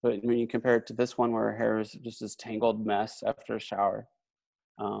 But when you compare it to this one where her hair is just this tangled mess after a shower,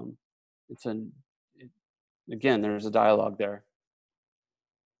 again, there's a dialogue there.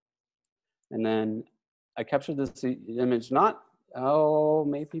 And then I captured this image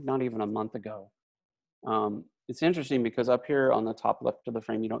maybe not even a month ago. It's interesting because up here on the top left of the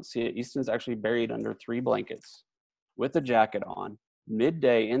frame, you don't see it. Easton's actually buried under 3 blankets with a jacket on,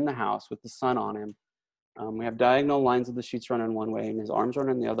 midday in the house with the sun on him. We have diagonal lines of the sheets running one way and his arms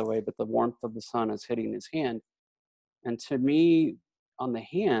running the other way, but the warmth of the sun is hitting his hand. And to me, on the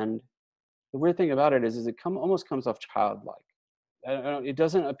hand, the weird thing about it is it almost comes off childlike. It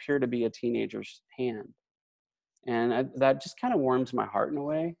doesn't appear to be a teenager's hand. And that just kind of warms my heart in a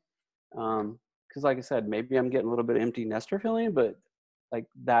way. Because like I said, maybe I'm getting a little bit of empty nester feeling, but like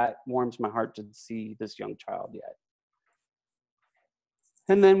that warms my heart to see this young child yet.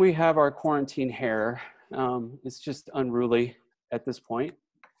 And then we have our quarantine hair. It's just unruly at this point.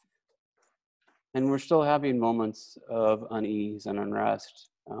 And we're still having moments of unease and unrest.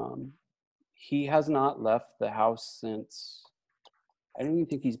 He has not left the house since, I don't even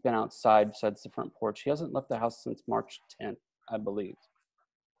think he's been outside besides the front porch. He hasn't left the house since March 10th, I believe.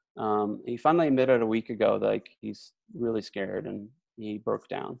 He finally admitted a week ago that like, he's really scared and he broke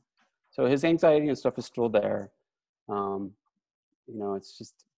down. So his anxiety and stuff is still there. You know, it's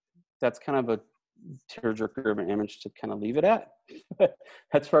just, that's kind of a tearjerker of an image to kind of leave it at.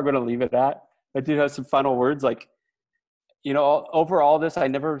 That's where I'm going to leave it at. I do have some final words. Like, you know, over all this, I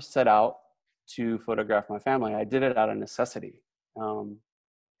never set out to photograph my family. I did it out of necessity.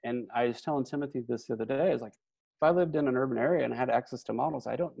 And I was telling Timothy this the other day. I was like, if I lived in an urban area and had access to models,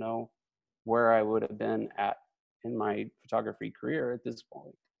 I don't know where I would have been at in my photography career at this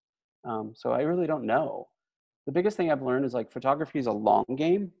point. So I really don't know. The biggest thing I've learned is like photography is a long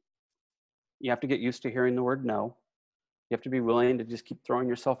game. You have to get used to hearing the word no. You have to be willing to just keep throwing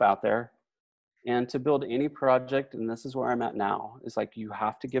yourself out there. And to build any project, and this is where I'm at now, is like you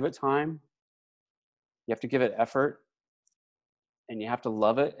have to give it time. You have to give it effort. And you have to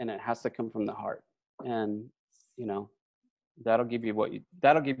love it, and it has to come from the heart. And, you know, that'll give you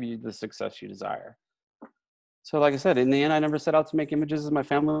the success you desire. So like I said, in the end, I never set out to make images of my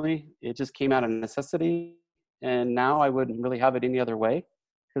family. It just came out of necessity. And now I wouldn't really have it any other way.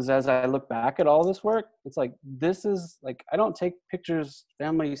 Because as I look back at all this work, it's like, this is like, I don't take pictures,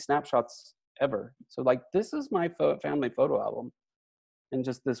 family snapshots ever. So like, this is my family photo album in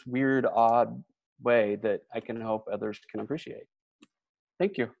just this weird, odd way that I can hope others can appreciate.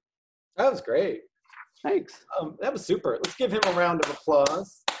 Thank you. That was great. Thanks. That was super. Let's give him a round of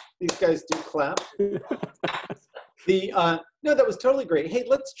applause. These guys do clap. No, that was totally great. Hey,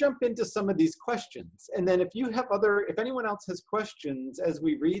 let's jump into some of these questions. And then if anyone else has questions as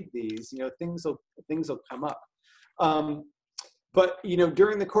we read these, you know, things will come up. But, you know,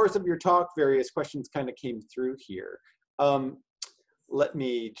 during the course of your talk, various questions kind of came through here. Let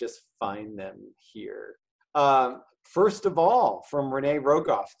me just find them here. First of all, from Renee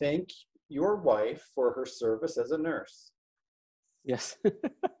Rogoff, thank your wife for her service as a nurse. Yes.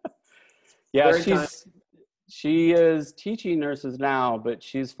 Yeah, Very she is teaching nurses now, but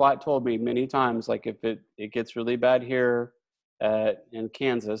she's flat told me many times, like if it gets really bad here in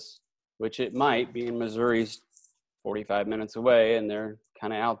Kansas, which it might, being Missouri's 45 minutes away and they're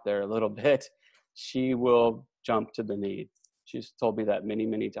kind of out there a little bit, she will jump to the need. She's told me that many,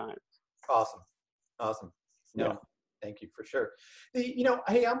 many times. Awesome. No, Yeah. Thank you for sure. You know,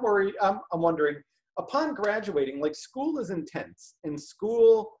 hey, I'm worried. I'm wondering, upon graduating, like school is intense, and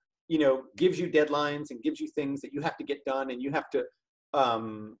school, you know, gives you deadlines and gives you things that you have to get done, and you have to,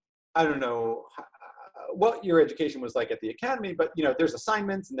 I don't know what your education was like at the academy, but you know, there's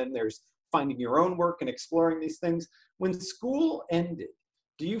assignments, and then there's finding your own work and exploring these things. When school ended,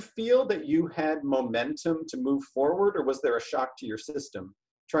 do you feel that you had momentum to move forward, or was there a shock to your system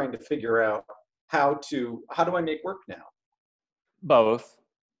trying to figure out how do I make work now? Both.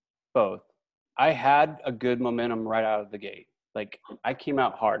 I had a good momentum right out of the gate. Like I came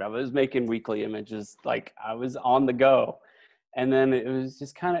out hard. I was making weekly images. Like I was on the go. And then it was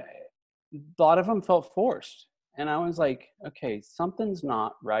just kind of, a lot of them felt forced. And I was like, okay, something's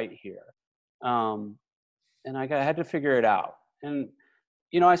not right here. And I had to figure it out. And,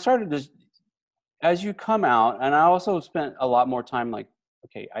 you know, I started to, as you come out, and I also spent a lot more time like,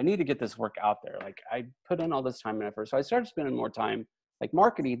 okay, I need to get this work out there. Like I put in all this time and effort. So I started spending more time like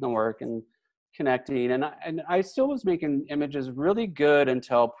marketing the work and connecting. And I still was making images really good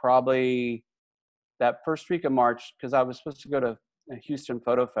until probably that first week of March, because I was supposed to go to Houston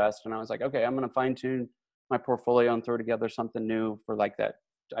Photo Fest. And I was like, okay, I'm going to fine tune my portfolio and throw together something new for like that.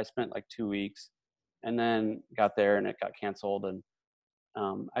 I spent like 2 weeks and then got there and it got canceled. And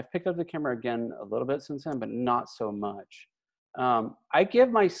I've picked up the camera again a little bit since then, but not so much. I give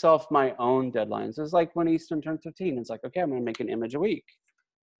myself my own deadlines. It's like when Easton turned 15, it's like, okay, I'm going to make an image a week.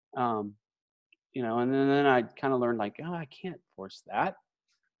 You know, and then I kind of learned like, oh, I can't force that.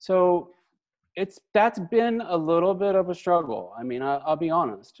 So that's been a little bit of a struggle. I mean, I'll be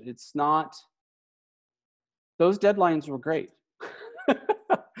honest. It's not, those deadlines were great.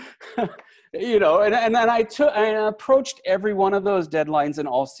 You know, and I approached every one of those deadlines in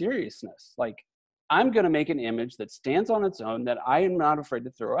all seriousness. Like, I'm going to make an image that stands on its own that I am not afraid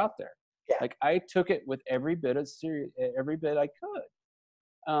to throw out there. Yeah. Like I took it with every bit I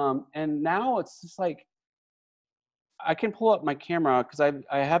could. And now it's just like, I can pull up my camera because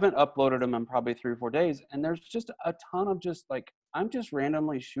I haven't uploaded them in probably 3 or 4 days. And there's just a ton of just like I'm just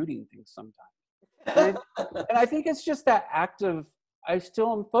randomly shooting things sometimes. And I think it's just that act of, I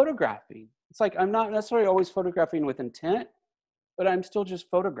still am photographing. It's like, I'm not necessarily always photographing with intent, but I'm still just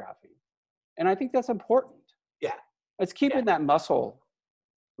photographing. And I think that's important. Yeah. It's keeping that muscle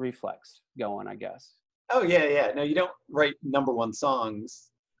reflex going, I guess. Oh, yeah. No, you don't write number one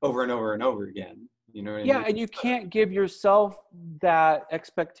songs over and over and over again. You know what I mean? And you can't give yourself that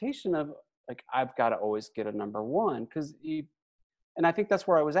expectation of like, I've got to always get a number one, and I think that's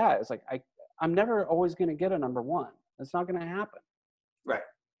where I was at. It's like, I'm never always going to get a number one. It's not going to happen. Right.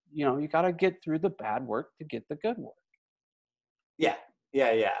 You know, you got to get through the bad work to get the good work. Yeah.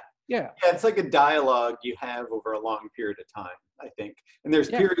 Yeah. It's like a dialogue you have over a long period of time, I think. And there's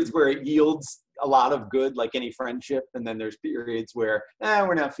periods where it yields a lot of good, like any friendship. And then there's periods where,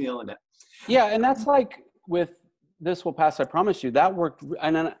 we're not feeling it. Yeah. And that's like with This Will Pass, I Promise You, that worked.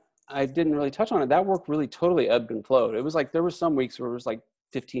 And then I didn't really touch on it. That work really totally ebbed and flowed. It was like, there were some weeks where it was like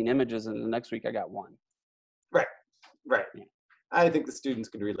 15 images and the next week I got one. Right. Yeah. I think the students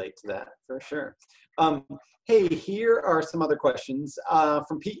could relate to that for sure. Hey, here are some other questions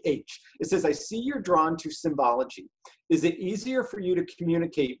from PH. It says, I see you're drawn to symbology. Is it easier for you to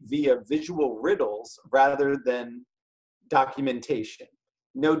communicate via visual riddles rather than documentation?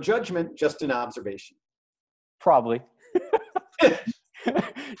 No judgment, just an observation. Probably.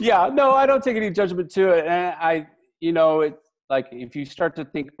 Yeah, no, I don't take any judgment to it. And like if you start to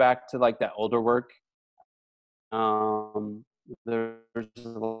think back to like that older work, there's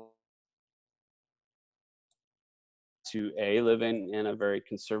to living in a very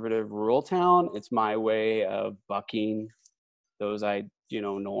conservative rural town. It's my way of bucking those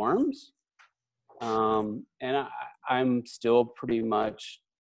norms. And I'm still pretty much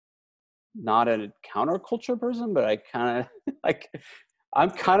not a counterculture person, but I kind of I'm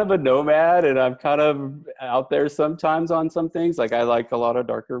kind of a nomad, and I'm kind of out there sometimes on some things. Like I like a lot of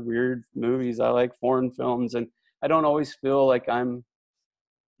darker, weird movies. I like foreign films, and I don't always feel like I'm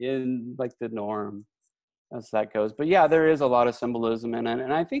in like the norm as that goes. But yeah, there is a lot of symbolism in it.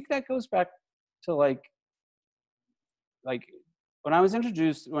 And I think that goes back to like when at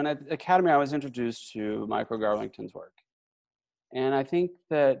the Academy, I was introduced to Michael Garlington's work. And I think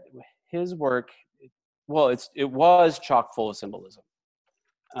that his work, it was chock full of symbolism.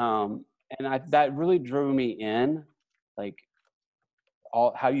 And that really drew me in, like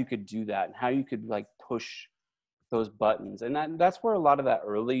how you could do that and how you could like push those buttons. And that's where a lot of that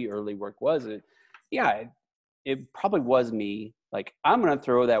early work was. It probably was me. Like, I'm going to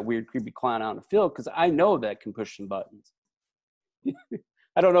throw that weird, creepy clown out in the field because I know that can push some buttons.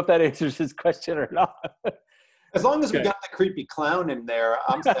 I don't know if that answers his question or not. As long as we got the creepy clown in there,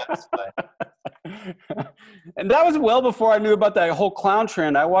 I'm satisfied. And that was well before I knew about that whole clown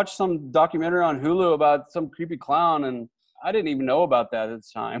trend. I watched some documentary on Hulu about some creepy clown, and I didn't even know about that at the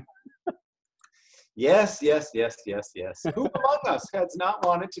time. Yes. Who among us has not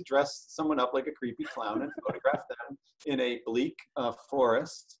wanted to dress someone up like a creepy clown and photograph them in a bleak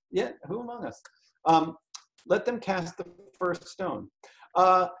forest? Yeah, who among us? Let them cast the first stone.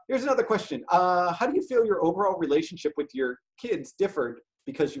 Here's another question. How do you feel your overall relationship with your kids differed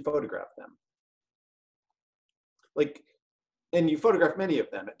because you photographed them? And you photographed many of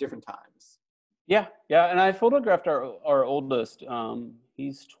them at different times. Yeah. And I photographed our oldest.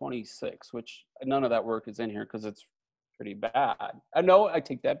 He's 26, which none of that work is in here because it's pretty bad. I know, I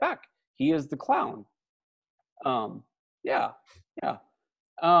take that back. He is the clown. Yeah.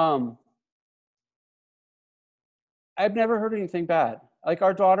 I've never heard anything bad. Like,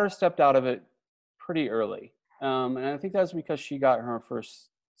 our daughter stepped out of it pretty early. And I think that's because she got her first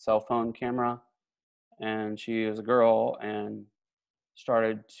cell phone camera, and she is a girl and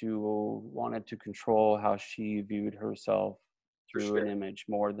wanted to control how she viewed herself through an image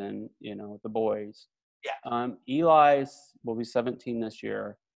more than, the boys. Yeah. Eli will be 17 this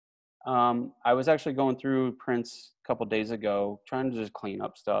year. I was actually going through prints a couple days ago, trying to just clean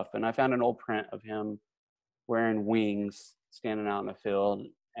up stuff. And I found an old print of him wearing wings, standing out in the field.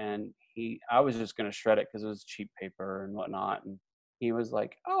 And I was just going to shred it because it was cheap paper and whatnot. And he was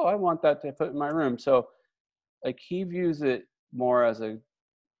like, oh, I want that to put in my room. So like, he views it more as a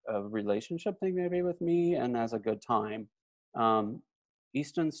relationship thing maybe with me and as a good time.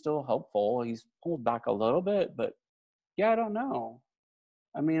 Easton's still helpful. He's pulled back a little bit, but yeah, I don't know.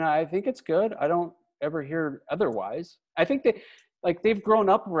 I mean, I think it's good. I don't ever hear otherwise. I think they've grown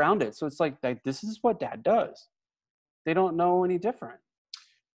up around it. So it's like this is what dad does. They don't know any different.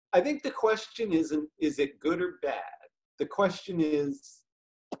 I think the question isn't, is it good or bad? The question is,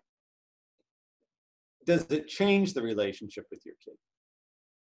 does it change the relationship with your kid?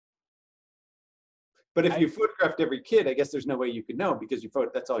 But if you photographed every kid, I guess there's no way you could know because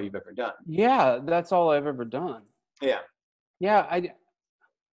that's all you've ever done. Yeah, that's all I've ever done. Yeah. Yeah, I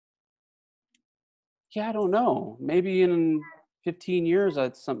don't know. Maybe in 15 years,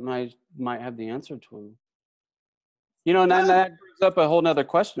 that's something I might have the answer to. You know, and then that brings up a whole nother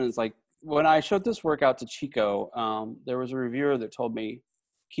question. It's like, when I showed this work out to Chico, there was a reviewer that told me,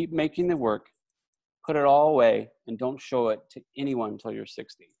 keep making the work, put it all away, and don't show it to anyone until you're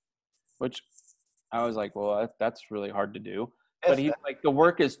 60. Which I was like, well, that's really hard to do. But he's like, the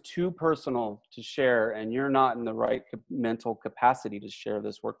work is too personal to share, and you're not in the right mental capacity to share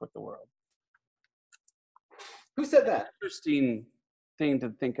this work with the world. Who said that? Interesting thing to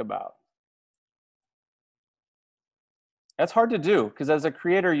think about. That's hard to do because as a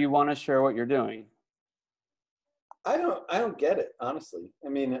creator, you want to share what you're doing. I don't get it, honestly. I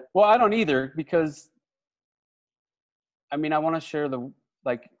mean, well, I don't either, because I mean, I want to share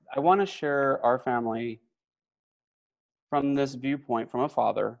I want to share our family from this viewpoint from a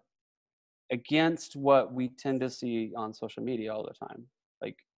father against what we tend to see on social media all the time.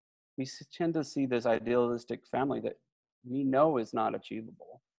 Like, we tend to see this idealistic family that we know is not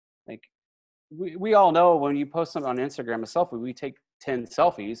achievable. Like, we all know when you post something on Instagram, a selfie, we take 10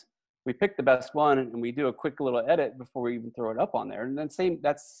 selfies, we pick the best one, and we do a quick little edit before we even throw it up on there. And then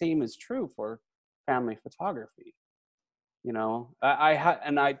that same is true for family photography. You know,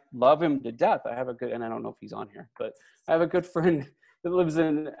 I love him to death. I have a good, and I don't know if he's on here, but I have a good friend that lives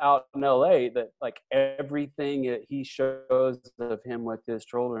out in LA that, like, everything that he shows of him with his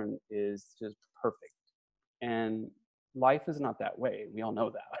children is just perfect. And life is not that way. We all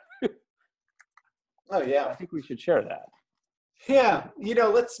know that. Oh yeah. I think we should share that. Yeah, you know,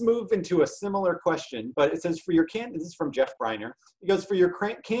 let's move into a similar question, but it says this is from Jeff Briner. He goes, for your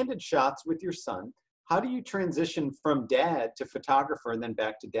candid shots with your son, how do you transition from dad to photographer and then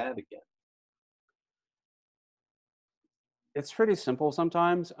back to dad again? It's pretty simple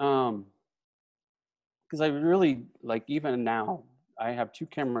sometimes. Because I really, like, even now, I have 2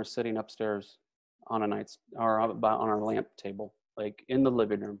 cameras sitting upstairs on on our lamp table, like in the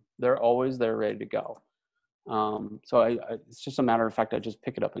living room. They're always there, ready to go. So it's just a matter of fact, I just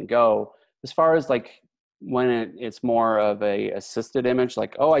pick it up and go. As far as like when it's more of a assisted image,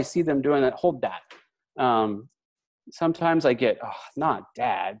 like, oh, I see them doing that, hold that. Sometimes I get, oh, not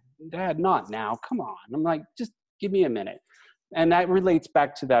dad, not now, come on. I'm like, just give me a minute. And that relates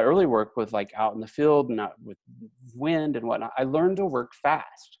back to that early work with, like, out in the field and out with wind and whatnot. I learned to work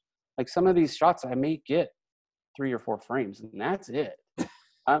fast. Like, some of these shots I may get 3 or 4 frames and that's it.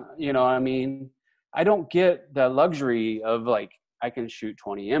 You know what I mean? I don't get the luxury of, like, I can shoot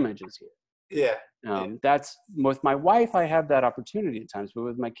 20 images here. Yeah. That's, with my wife, I have that opportunity at times, but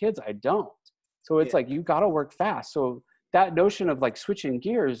with my kids, I don't. So it's like, you got to work fast. So that notion of, like, switching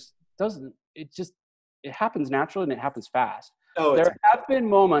gears it happens naturally and it happens fast. Oh, there have been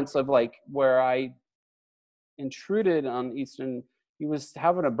moments of, like, where I intruded on Easton. He was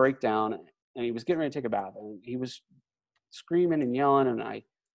having a breakdown and he was getting ready to take a bath and he was screaming and yelling, and I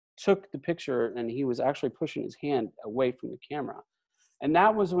took the picture and he was actually pushing his hand away from the camera. And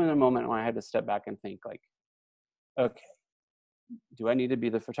that was when a moment when I had to step back and think, like, okay, do I need to be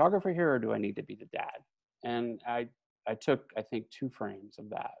the photographer here or do I need to be the dad? And I took, I think, 2 frames of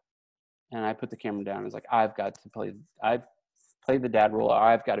that. And I put the camera down. I was like, I've played the dad role.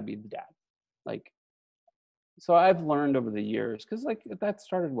 I've got to be the dad. Like, so I've learned over the years, because, like, that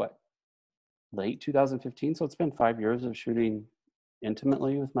started late 2015. So it's been 5 years of shooting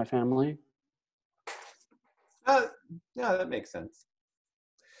intimately with my family. Yeah, that makes sense.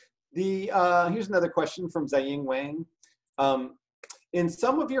 Here's another question from Zaying Wang. In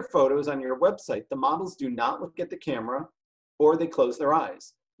some of your photos on your website, the models do not look at the camera or they close their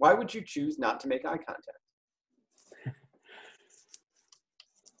eyes. Why would you choose not to make eye contact?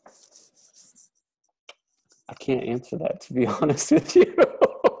 I can't answer that, to be honest with you.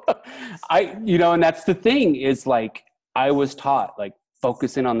 And that's the thing, is, like, I was taught, like,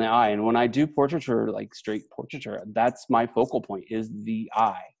 focusing on the eye. And when I do portraiture, like straight portraiture, that's my focal point, is the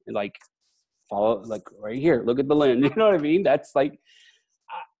eye. Like, follow, like, right here, look at the lens. You know what I mean? That's, like,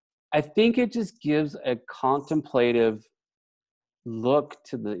 I think it just gives a contemplative look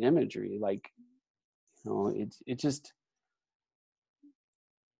to the imagery. Like,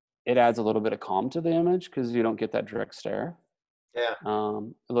 it adds a little bit of calm to the image because you don't get that direct stare. Yeah. A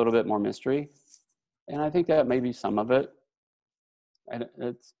little bit more mystery. And I think that may be some of it.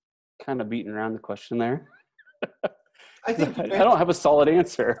 It's kind of beating around the question there. I think I don't have a solid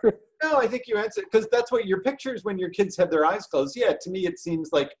answer. No, I think you answered, because that's what your pictures when your kids have their eyes closed. Yeah, to me, it seems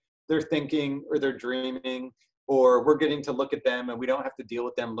like they're thinking or they're dreaming. or we're getting to look at them and we don't have to deal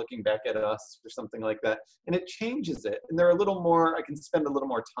with them looking back at us or something like that. And it changes it. And they're a little more, I can spend a little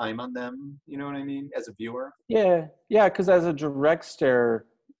more time on them. You know what I mean? As a viewer. Yeah. Yeah. Because as a direct stare,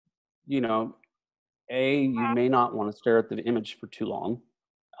 you know, you may not want to stare at the image for too long,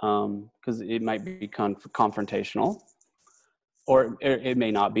 because it might be confrontational, or it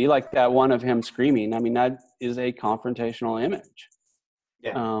may not be, like that one of him screaming. I mean, that is a confrontational image.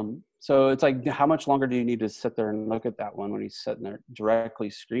 Yeah. So it's like, how much longer do you need to sit there and look at that one when he's sitting there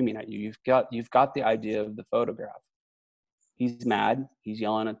directly screaming at you? You've got the idea of the photograph. He's mad. He's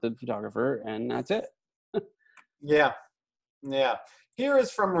yelling at the photographer, and that's it. Yeah. Yeah. Here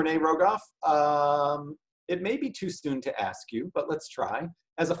is from Renee Rogoff. It may be too soon to ask you, but let's try.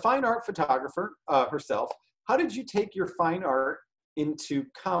 As a fine art photographer herself, how did you take your fine art into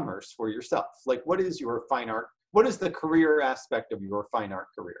commerce for yourself? Like, what is your fine art? What is the career aspect of your fine art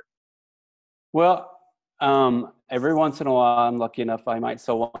career? Well, every once in a while, I'm lucky enough, I might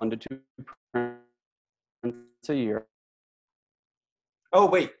sell 1 to 2 prints a year. Oh,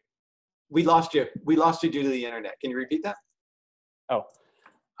 wait. We lost you. We lost you due to the internet. Can you repeat that? Oh,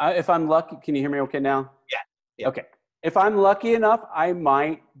 if I'm lucky, can you hear me okay now? Yeah. Okay. If I'm lucky enough, I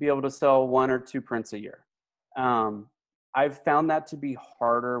might be able to sell 1 or 2 prints a year. I've found that to be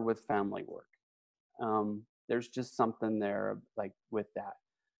harder with family work. There's just something there, like, with that.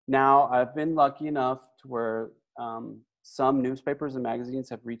 Now, I've been lucky enough to where some newspapers and magazines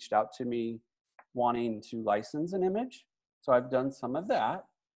have reached out to me wanting to license an image. So I've done some of that.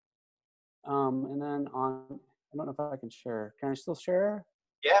 And then I don't know if I can share. Can I still share?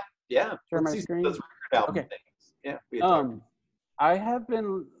 Yeah. Share Let's my see screen? those record album Okay. things. Yeah. We had talked. I have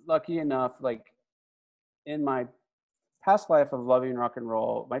been lucky enough, like, in my past life of loving rock and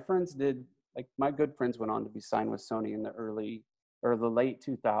roll, my friends did, like, my good friends went on to be signed with Sony in the late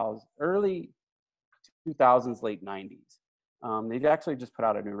 2000s, early 2000s, late 90s. They'd actually just put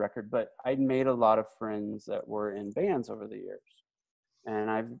out a new record, but I'd made a lot of friends that were in bands over the years. And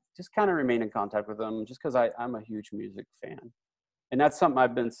I've just kind of remained in contact with them just because I'm a huge music fan. And that's something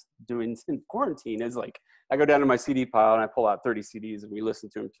I've been doing since quarantine, is like, I go down to my CD pile and I pull out 30 CDs and we listen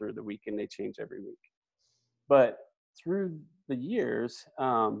to them through the week, and they change every week. But through the years,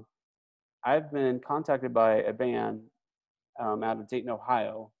 I've been contacted by a band out of Dayton,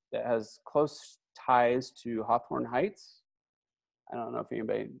 Ohio, that has close ties to Hawthorne Heights. I don't know if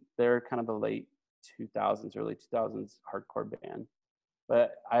anybody, they're kind of the late 2000s, early 2000s hardcore band.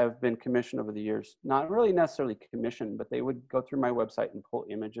 But I have been commissioned over the years, not really necessarily commissioned, but they would go through my website and pull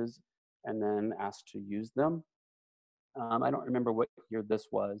images and then ask to use them. I don't remember what year this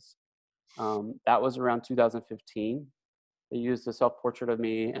was. That was around 2015. They used a self-portrait of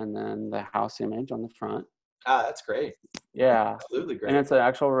me and then the house image on the front. Ah, that's great. Yeah. Absolutely great. And it's an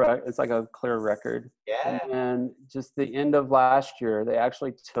actual, it's like a clear record. Yeah. And just the end of last year, they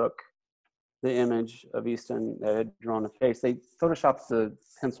actually took the image of Easton that had drawn a face. They photoshopped the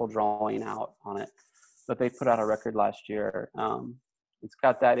pencil drawing out on it, but they put out a record last year. It's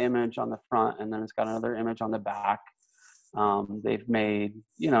got that image on the front, and then it's got another image on the back. They've made,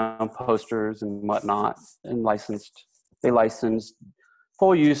 posters and whatnot, and they licensed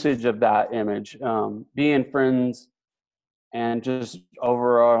full usage of that image. Being friends and just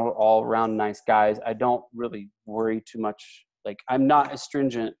overall all around nice guys, I don't really worry too much. Like, I'm not as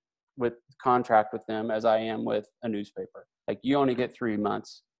stringent with contract with them as I am with a newspaper. Like, you only get 3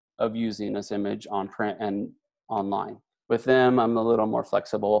 months of using this image on print and online. With them, I'm a little more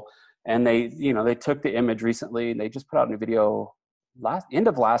flexible. And they took the image recently. They just put out a new video end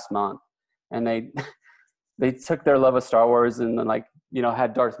of last month, and they took their love of Star Wars and then, like,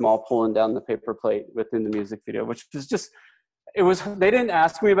 had Darth Maul pulling down the paper plate within the music video, which was just, they didn't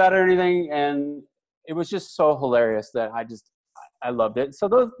ask me about it or anything, and it was just so hilarious that I loved it. So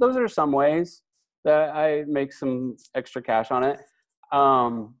those are some ways that I make some extra cash on it.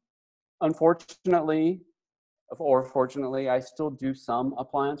 Unfortunately, or fortunately, I still do some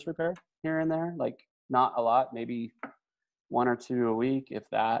appliance repair here and there, like, not a lot, maybe 1 or 2 a week, if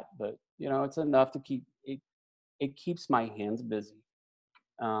that, but it's enough to keep it keeps my hands busy.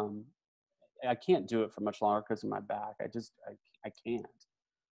 I can't do it for much longer because of my back. I can't,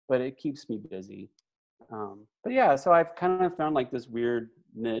 but it keeps me busy. But yeah, so I've kind of found, like, this weird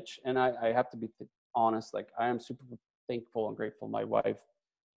niche, and I have to be honest, like, I am super thankful and grateful my wife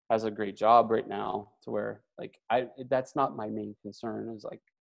has a great job right now, to where, like, that's not my main concern, is like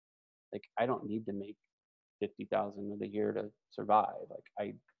I don't need to make $50,000 a year to survive. Like,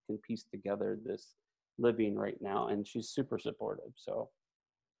 I can piece together this living right now, and she's super supportive. So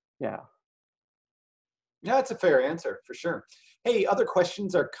yeah. Yeah, that's a fair answer for sure. Hey, other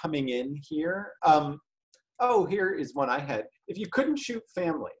questions are coming in here. Oh, here is one I had. If you couldn't shoot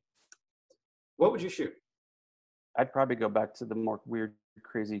family, what would you shoot? I'd probably go back to the more weird,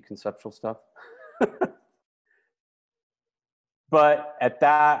 crazy conceptual stuff. But at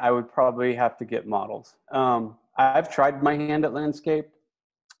that, I would probably have to get models. I've tried my hand at landscape.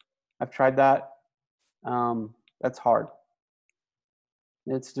 I've tried that. That's hard.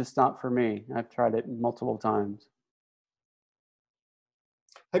 It's just not for me. I've tried it multiple times.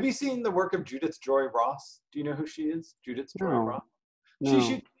 Have you seen the work of Judith Joy Ross? Do you know who she is? Judith Joy Ross? No. She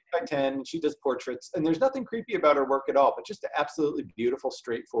shoots 8x10, and she does portraits, and there's nothing creepy about her work at all, but just an absolutely beautiful,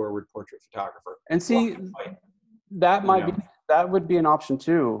 straightforward portrait photographer. And see, that might be, that would be an option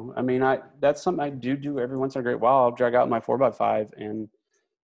too. I mean, that's something I do every once in a great while. I'll drag out my 4x5 and,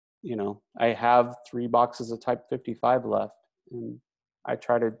 you know, I have 3 boxes of Type 55 left, and I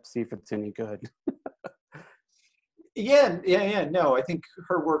try to see if it's any good. Yeah. No, I think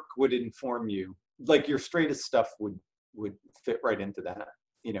her work would inform you. Like your straightest stuff would fit right into that,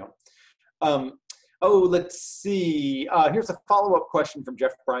 you know. Oh, let's see. Here's a follow-up question from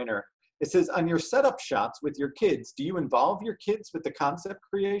Jeff Briner. It says, on your setup shots with your kids, do you involve your kids with the concept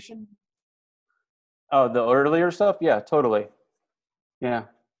creation? Oh, the earlier stuff? Yeah, totally. Yeah.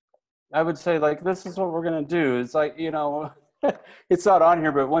 I would say, like, this is what we're going to do. It's like, you know, it's not on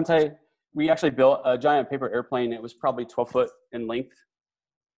here, but one time we actually built a giant paper airplane. It was probably 12 foot in length.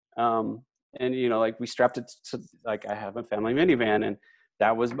 And, you know, like we strapped it to, like, I have a family minivan, and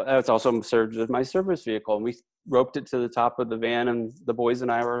that's also served as my service vehicle. And we roped it to the top of the van, and the boys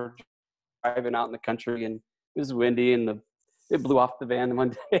and I were driving out in the country, and it was windy, and it blew off the van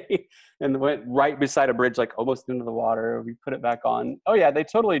one day and went right beside a bridge, like almost into the water. We put it back on. Oh yeah, they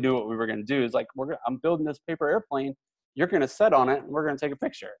totally knew what we were going to do. It's like, I'm building this paper airplane. You're going to sit on it, and we're going to take a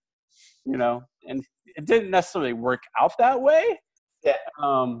picture, you know. And it didn't necessarily work out that way. Yeah.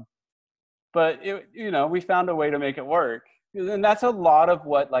 But it, you know, we found a way to make it work. And that's a lot of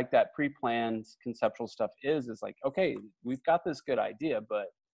what, like, that pre-planned conceptual stuff is like, okay, we've got this good idea, but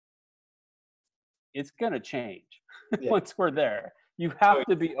it's going to change once we're there. You have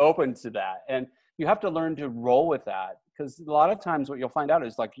to be open to that, and you have to learn to roll with that, because a lot of times what you'll find out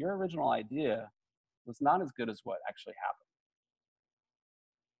is, like, your original idea was not as good as what actually happened.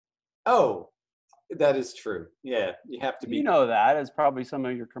 Oh, that is true. Yeah, you have to be. You know that as probably some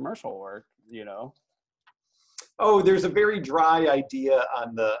of your commercial work, you know. Oh, there's a very dry idea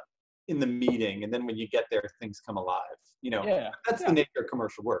in the meeting, and then when you get there, things come alive. You know, that's the nature of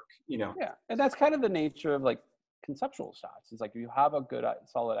commercial work. You know. Yeah, and that's kind of the nature of, like, conceptual shots. It's like you have a good,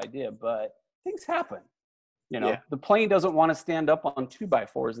 solid idea, but things happen. You know, the plane doesn't want to stand up on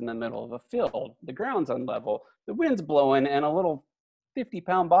 2x4s in the middle of a field. The ground's unlevel. The wind's blowing, and a little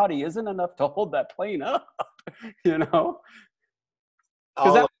 50-pound body isn't enough to hold that plane up. You know,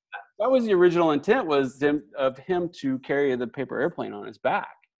 because that was the original intent, was of him to carry the paper airplane on his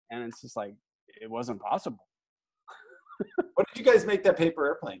back, and it's just like, it wasn't possible. What did you guys make that paper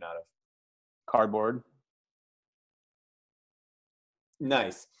airplane out of? Cardboard.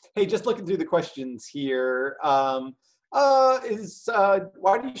 Nice. Hey, just looking through the questions here. Why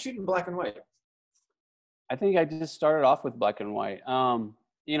do you shoot in black and white? I think I just started off with black and white.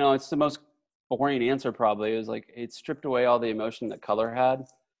 You know, it's the most boring answer probably. It was like, it stripped away all the emotion that color had.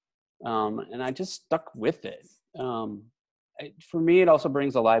 And I just stuck with it. For me, it also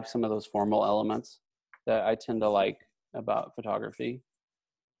brings alive some of those formal elements that I tend to like about photography.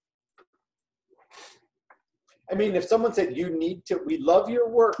 I mean, if someone said, we love your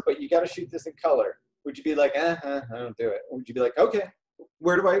work, but you got to shoot this in color, would you be like, I don't do it? Or would you be like, okay,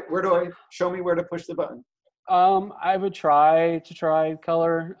 where do I show me where to push the button? I would try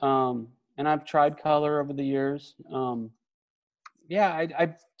color. And I've tried color over the years.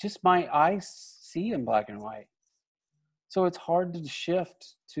 I just, my eyes see in black and white. So it's hard to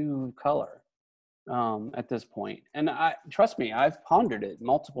shift to color at this point. And trust me, I've pondered it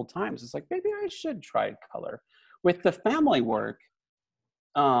multiple times. It's like, maybe I should try color. With the family work,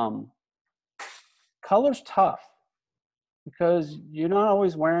 color's tough because you're not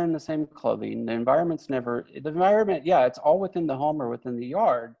always wearing the same clothing. The environment, it's all within the home or within the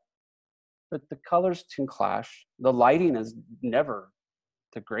yard, but the colors can clash. The lighting is never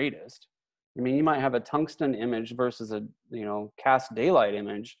the greatest. I mean, you might have a tungsten image versus a, cast daylight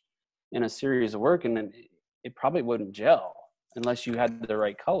image in a series of work, and then it probably wouldn't gel unless you had the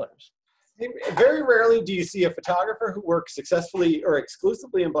right colors. Very rarely do you see a photographer who works successfully or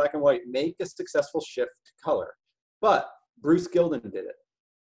exclusively in black and white make a successful shift to color. But Bruce Gilden did it.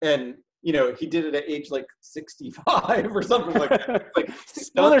 And you know, he did it at age like 65 or something like that. Like,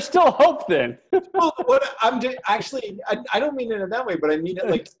 well, there's still hope then. well, what actually, I don't mean it in that way, but I mean it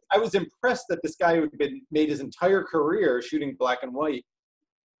like, I was impressed that this guy who had made his entire career shooting black and white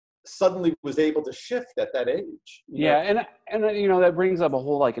suddenly was able to shift at that age. Yeah, and you know, that brings up a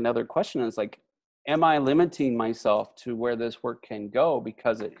whole like another question. It's like, am I limiting myself to where this work can go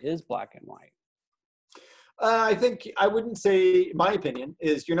because it is black and white? I think I wouldn't say, my opinion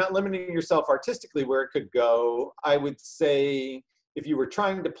is you're not limiting yourself artistically where it could go. I would say if you were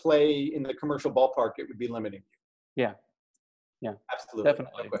trying to play in the commercial ballpark, it would be limiting you. Yeah, Absolutely.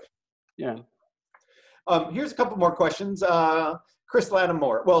 definitely. No question. Yeah. Here's a couple more questions. Chris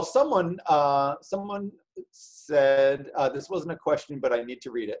Lattimore. Well, someone said, this wasn't a question, but I need to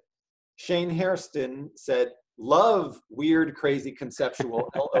read it. Shane Hairston said, love weird, crazy,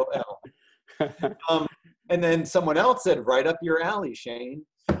 conceptual, LOL. And then someone else said, right up your alley, Shane.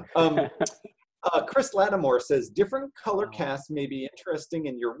 Chris Lattimore says, different color casts may be interesting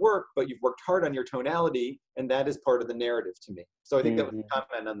in your work, but you've worked hard on your tonality, and that is part of the narrative to me. So I think that was a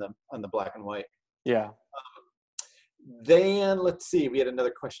comment on the black and white. Yeah. Then let's see, we had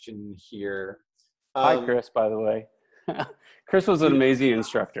another question here. Hi, Chris, by the way. Chris was an amazing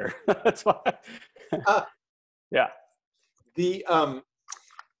instructor. That's why. Yeah.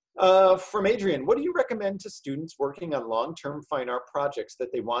 From Adrian, what do you recommend to students working on long-term fine art projects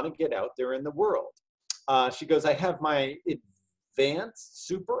that they want to get out there in the world? She goes, I have my advanced,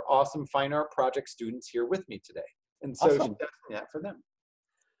 super awesome fine art project students here with me today. And so she's asking that for them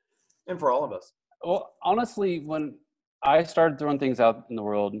and for all of us. Well, honestly, when I started throwing things out in the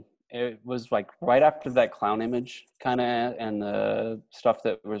world, it was like right after that clown image kind of and the stuff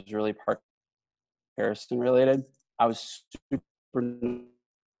that was really Park Harrison related. I was super,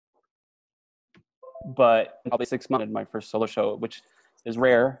 but probably 6 months in my first solo show, which is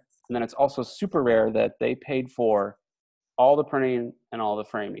rare. And then it's also super rare that they paid for all the printing and all the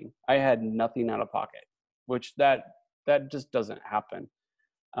framing. I had nothing out of pocket, which that just doesn't happen.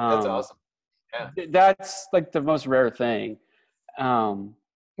 That's awesome. Yeah. That's like the most rare thing.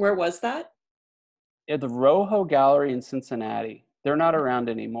 Where was that? At the Rojo Gallery in Cincinnati. They're not around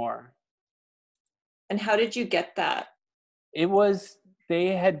anymore. And how did you get that? It was, they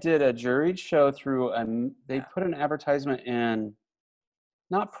had did a juried show through, they put an advertisement in,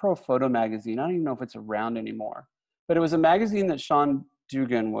 not Pro Photo magazine. I don't even know if it's around anymore, but it was a magazine that Sean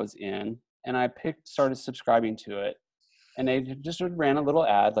Dugan was in, and I started subscribing to it. And they just ran a little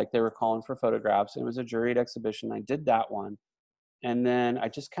ad, like they were calling for photographs. It was a juried exhibition. I did that one. And then I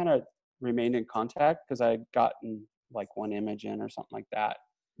just kind of remained in contact because I had gotten like one image in or something like that.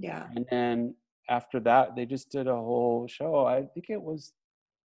 Yeah. And then after that, they just did a whole show. I think it was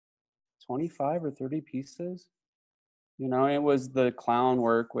 25 or 30 pieces. You know, it was the clown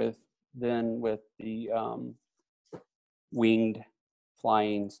work with the winged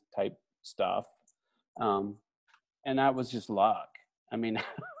flying type stuff. And that was just luck. I mean,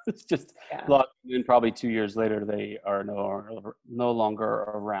 it's just luck. And probably 2 years later, they are no longer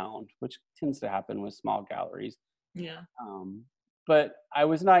around, which tends to happen with small galleries. Yeah. But I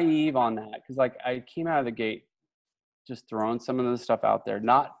was naive on that because, like, I came out of the gate just throwing some of the stuff out there,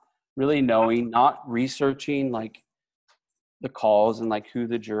 not really knowing, not researching, like, the calls and, like, who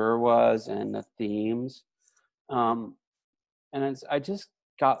the juror was and the themes. And I just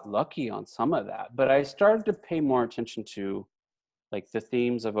got lucky on some of that. But I started to pay more attention to, like, the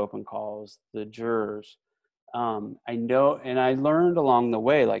themes of open calls, the jurors. I know, and I learned along the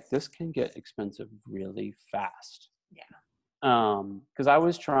way, like, this can get expensive really fast. Yeah. Because I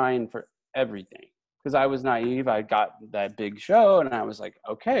was trying for everything. Because I was naive. I got that big show, and I was like,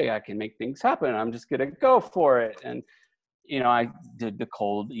 okay, I can make things happen. I'm just gonna go for it. And you know, I did the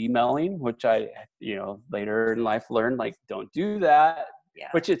cold emailing, which I, you know, later in life learned, like, don't do that. Yeah.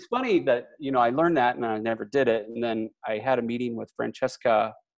 Which it's funny that, you know, I learned that and I never did it. And then I had a meeting with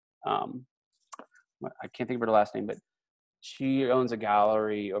Francesca. I can't think of her last name, but she owns a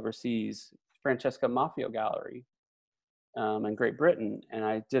gallery overseas, Francesca Maffio Gallery, in Great Britain. And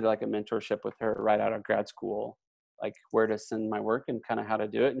I did like a mentorship with her right out of grad school, like where to send my work and kind of how to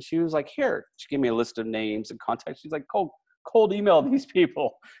do it. And she was like, here, she gave me a list of names and contacts. She's like, cold email these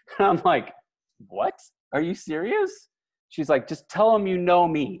people. And I'm like, what? Are you serious? She's like, just tell them you know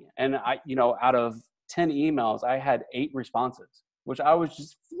me. And I, you know, out of 10 emails, I had 8 responses, which I was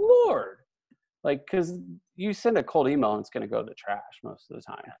just floored. Like, because you send a cold email and it's going to go to the trash most of the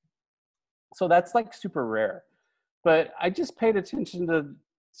time. So that's like super rare. But I just paid attention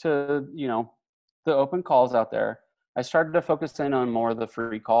to you know, the open calls out there. I started to focus in on more of the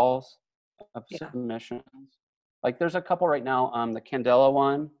free calls of submissions. Like there's a couple right now, the Candela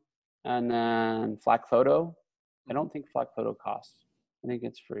one And then Flack Photo. I don't think Flack Photo costs. I think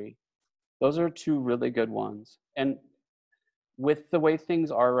it's free. Those are two really good ones. And with the way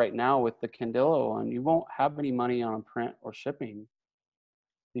things are right now with the Candelo one, you won't have any money on print or shipping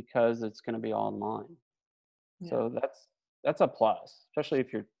because it's going to be all online. Yeah. So that's a plus, especially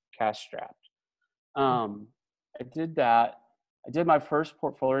if you're cash strapped. I did that. I did my first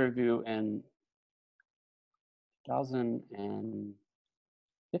portfolio review in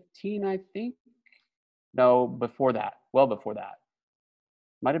 2015, I think. No, before that. Well, before that.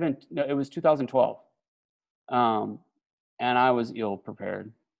 Might have been, no, it was 2012. And I was ill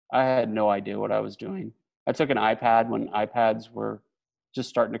prepared. I had no idea what I was doing. I took an iPad when iPads were just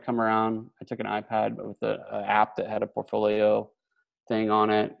starting to come around. I took an iPad with an app that had a portfolio thing on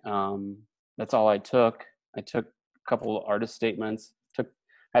it. That's all I took. I took a couple of artist statements.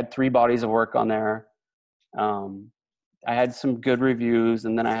 Had 3 bodies of work on there. I had some good reviews,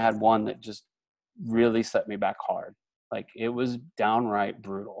 and then I had one that just really set me back hard. Like, it was downright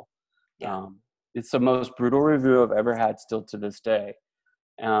brutal. Yeah. It's the most brutal review I've ever had still to this day.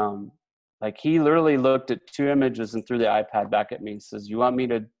 Like, he literally looked at 2 images and threw the iPad back at me and says, "You want me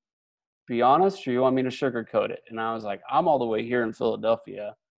to be honest, or you want me to sugarcoat it?" And I was like, "I'm all the way here in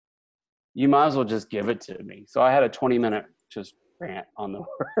Philadelphia. You might as well just give it to me." So I had a 20-minute just rant on the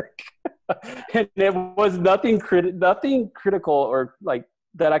work. And it was nothing critical or like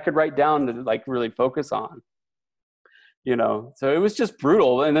that I could write down to like really focus on, you know. So it was just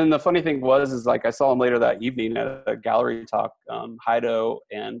brutal. And then the funny thing is like, I saw him later that evening at a gallery talk. Heido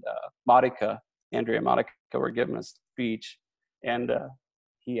and Andrea Modica were giving a speech, and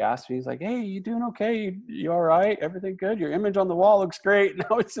he asked me, he's like, "Hey, you doing okay? You all right? Everything good? Your image on the wall looks great." And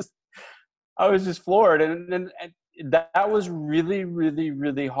I was just floored. And that was really, really,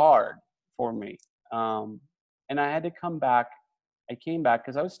 really hard for me. And I had to come back. I came back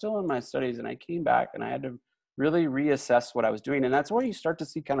because I was still in my studies, and I came back and I had to really reassess what I was doing. And that's where you start to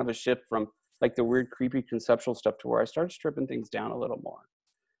see kind of a shift from like the weird, creepy conceptual stuff to where I started stripping things down a little more.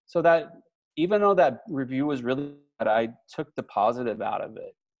 So that even though that review was really bad, I took the positive out of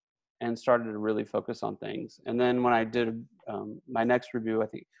it and started to really focus on things. And then when I did my next review, I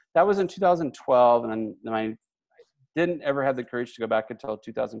think that was in 2012, and then I didn't ever have the courage to go back until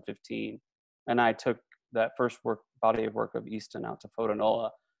 2015. And I took that first body of work of Easton out to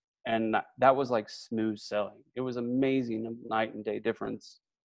Photonola, and that was like smooth sailing. It was amazing, a night and day difference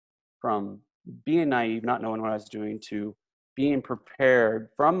from being naive, not knowing what I was doing, to being prepared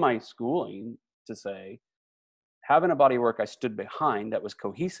from my schooling to say, having a body of work I stood behind that was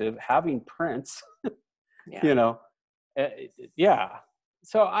cohesive, having prints, yeah. You know, yeah.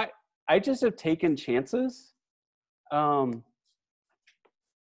 So I just have taken chances.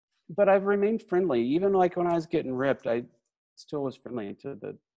 But I've remained friendly. Even like when I was getting ripped, I still was friendly to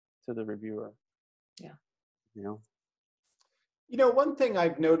the reviewer. Yeah. You know? You know, one thing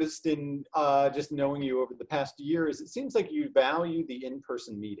I've noticed in just knowing you over the past year is it seems like you value the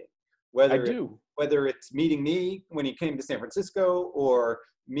in-person meeting. Whether it's meeting me when you came to San Francisco, or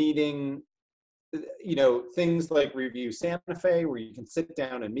meeting, you know, things like Review Santa Fe, where you can sit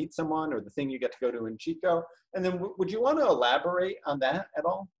down and meet someone, or the thing you get to go to in Chico. And then would you want to elaborate on that at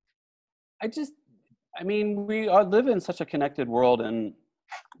all? I mean, we live in such a connected world, and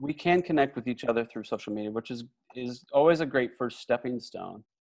we can connect with each other through social media, which is always a great first stepping stone.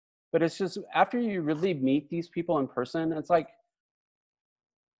 But it's just after you really meet these people in person, it's like,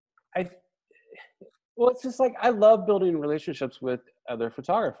 it's just like, I love building relationships with other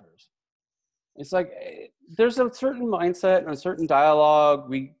photographers. It's like, there's a certain mindset and a certain dialogue.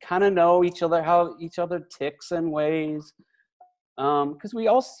 We kind of know each other, how each other ticks in ways. Because we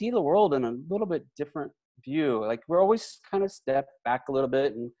all see the world in a little bit different view. Like, we're always kind of step back a little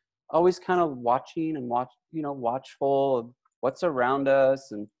bit and always kind of watching and watchful of what's around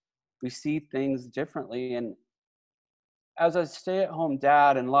us, and we see things differently. And as a stay-at-home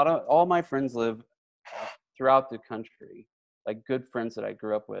dad, and all my friends live throughout the country, like good friends that I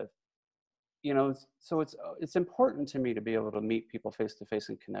grew up with, you know, so it's important to me to be able to meet people face to face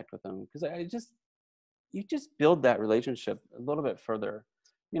and connect with them, because you just build that relationship a little bit further,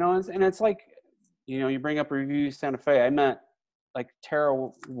 you know. And it's like, you know, you bring up Review Santa Fe. I met like Tara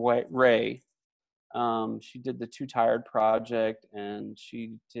Ray. She did the Too Tired project, and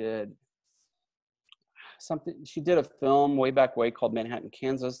she did a film way called Manhattan,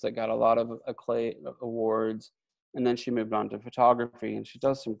 Kansas, that got a lot of awards. And then she moved on to photography, and she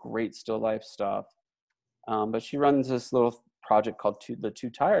does some great still life stuff. But she runs this little project called the Too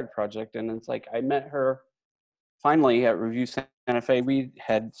Tired project. And it's like, I met her finally at Review Santa Fe. We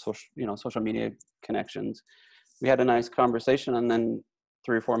had social media connections. We had a nice conversation, and then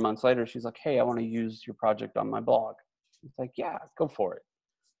 3 or 4 months later, she's like, hey, I want to use your project on my blog. It's like, yeah, go for it.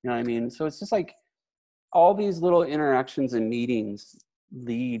 You know what I mean? So it's just like all these little interactions and meetings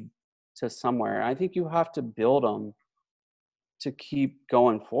lead to somewhere. I think you have to build them to keep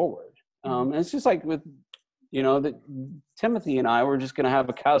going forward. And it's just like with, Timothy and I were just going to have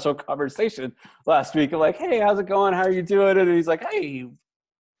a casual conversation last week. Like, hey, how's it going? How are you doing? And he's like, hey,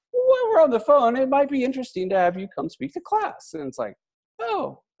 while we're on the phone, it might be interesting to have you come speak to class. And it's like,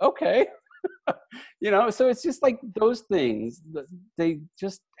 oh, okay. So it's just like those things, they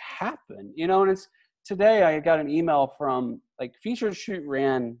just happen, and it's today I got an email from like Featured Shoot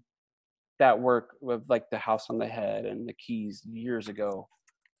ran that work with like the house on the head and the keys years ago,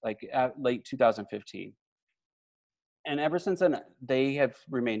 like at late 2015. And ever since then, they have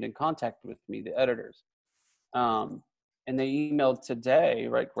remained in contact with me, the editors. And they emailed today,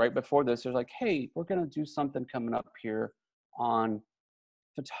 right before this, they're like, hey, we're going to do something coming up here on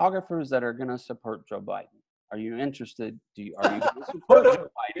photographers that are going to support Joe Biden. Are you interested? Are you going to support Joe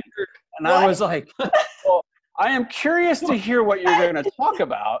Biden? And I was like, well, I am curious to hear what you're going to talk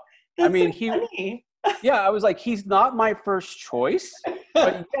about. That's I mean, funny. I was like, he's not my first choice,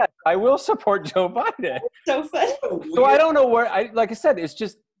 but yes, I will support Joe Biden. So funny. So I don't know where, like I said, it's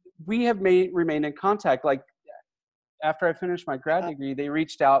just, we have remained in contact. Like after I finished my grad degree, they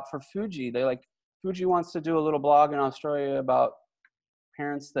reached out for Fuji. Fuji wants to do a little blog in Australia about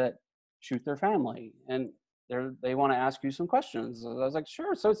parents that shoot their family, and they want to ask you some questions. I was like,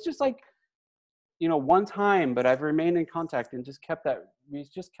 sure. So it's just like, one time, but I've remained in contact and we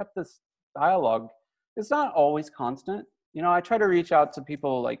just kept this dialogue. It's not always constant. I try to reach out to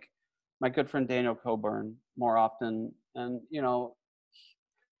people like my good friend Daniel Coburn more often, and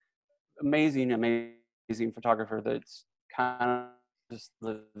amazing photographer that's kind of just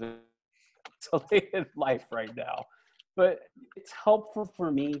living isolated life right now. But it's helpful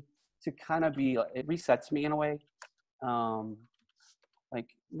for me to kind of it resets me in a way. Like,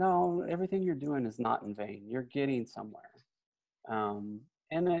 no, everything you're doing is not in vain. You're getting somewhere. And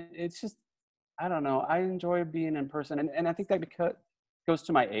it's just, I don't know. I enjoy being in person. And I think that goes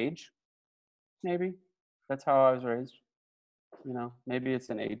to my age, maybe. That's how I was raised. Maybe it's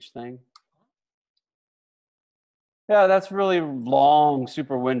an age thing. Yeah, that's really long,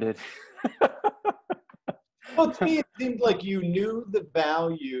 super winded. Well, to me, it seemed like you knew the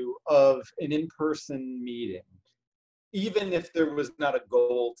value of an in-person meeting, even if there was not a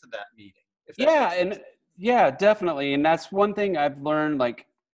goal to that meeting. Yeah, definitely. And that's one thing I've learned, like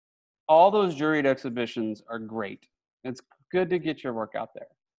all those juried exhibitions are great. It's good to get your work out there.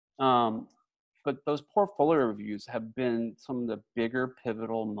 But those portfolio reviews have been some of the bigger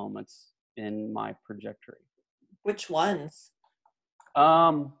pivotal moments in my trajectory. Which ones?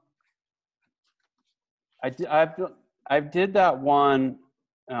 I did that one.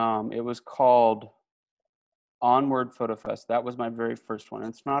 It was called Onward Photo Fest. That was my very first one.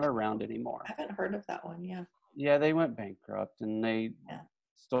 It's not around anymore. I haven't heard of that one. Yeah. Yeah, they went bankrupt and they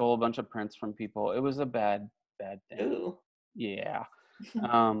stole a bunch of prints from people. It was a bad thing. Ooh. Yeah.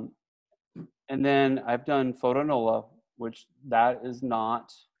 And then I've done Photonola, which that is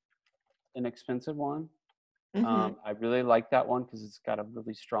not an expensive one. Mm-hmm. I really like that one because it's got a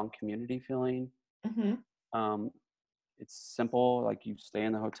really strong community feeling. Mm-hmm. It's simple. Like you stay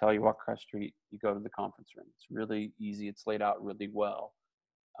in the hotel, you walk across the street, you go to the conference room. It's really easy. It's laid out really well.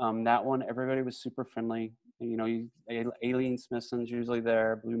 That one, everybody was super friendly. Aileen Smithson's usually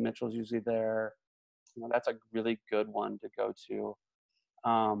there. Blue Mitchell's usually there. That's a really good one to go to.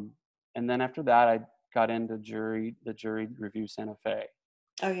 And then after that, I got into the jury review Santa Fe.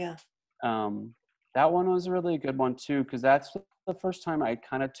 Oh yeah. That one was really a good one too, because that's the first time I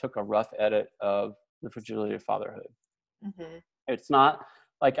kind of took a rough edit of the Fragility of Fatherhood. Mm-hmm. It's not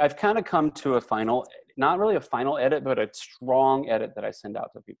like I've kind of come to a final, not really a final edit, but a strong edit that I send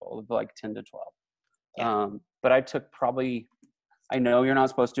out to people, like 10 to 12. Yeah. But I took probably, I know you're not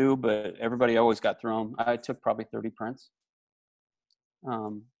supposed to, but everybody always got through them. I took probably 30 prints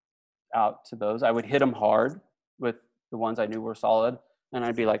out to those. I would hit them hard with the ones I knew were solid. And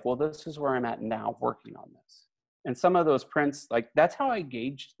I'd be like, well, this is where I'm at now working on this. And some of those prints, like that's how I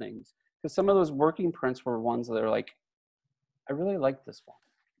gauged things. Because some of those working prints were ones that are like, I really like this one,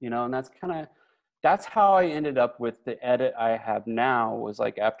 and that's how I ended up with the edit I have now. Was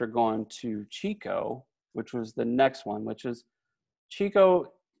like after going to Chico, which was the next one, which is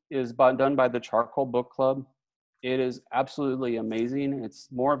Chico is done by the Charcoal Book Club. It is absolutely amazing. It's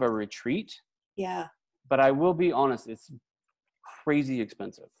more of a retreat. Yeah. But I will be honest, it's crazy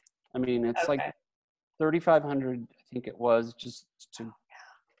expensive. I mean, it's like $3,500, I think it was, just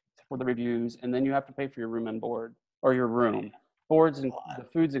for the reviews, and then you have to pay for your room and board or your room. boards and the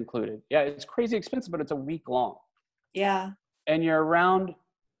food's included. Yeah, it's crazy expensive, but it's a week long. Yeah. And you're around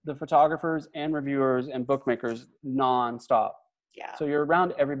the photographers and reviewers and bookmakers nonstop. Yeah. So you're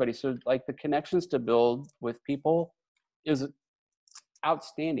around everybody. So like the connections to build with people is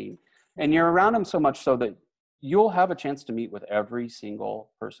outstanding. And you're around them so much so that you'll have a chance to meet with every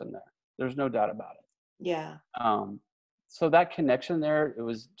single person there. There's no doubt about it. Yeah. So that connection there, it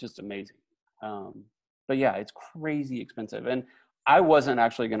was just amazing. But yeah, it's crazy expensive. And I wasn't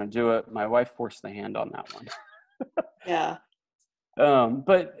actually going to do it. My wife forced the hand on that one. Yeah.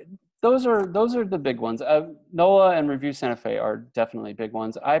 But those are the big ones. NOLA and Review Santa Fe are definitely big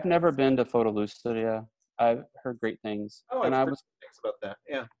ones. I've never been to Photo Lucidia. I've heard great things. Oh, I've heard things about that.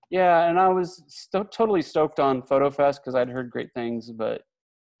 Yeah. Yeah, and I was totally stoked on Photo Fest because I'd heard great things. But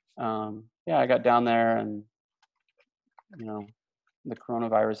yeah, I got down there and the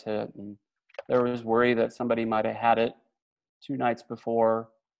coronavirus hit, and there was worry that somebody might have had it 2 nights before,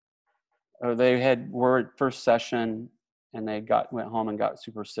 or they were at first session and they went home and got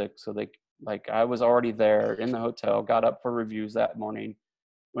super sick. So I was already there in the hotel, got up for reviews that morning,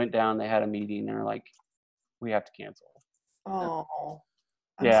 went down, they had a meeting, and they're like, we have to cancel. Oh,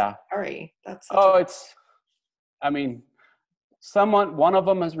 yeah. Sorry. That's one of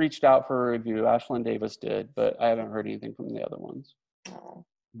them has reached out for a review. Ashlyn Davis did, but I haven't heard anything from the other ones. Oh.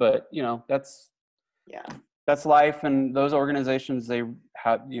 But that's life, and those organizations, they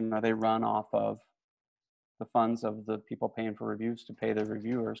they run off of the funds of the people paying for reviews to pay the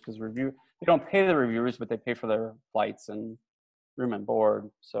reviewers, because they don't pay the reviewers, but they pay for their flights and room and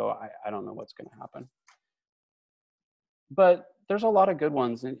board. So I don't know what's going to happen. But there's a lot of good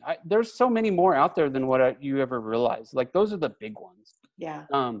ones, and there's so many more out there than what you ever realize. Like those are the big ones. Yeah.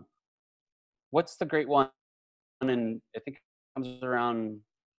 What's the great one? And I think it comes around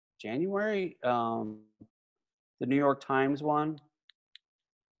January. The New York Times one.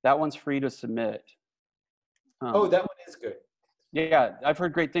 That one's free to submit. That one is good. Yeah, I've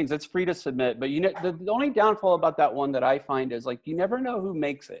heard great things. It's free to submit, but the only downfall about that one that I find is you never know who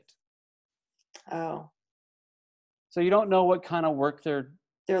makes it. Oh. So you don't know what kind of work they're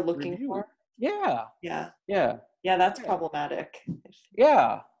looking reviewing. for. Yeah. Yeah. Yeah. Yeah, that's problematic.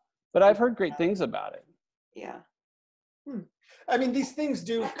 Yeah, but I've heard great things about it. Yeah. I mean, these things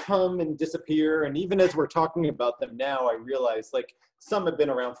do come and disappear, and even as we're talking about them now, I realize some have been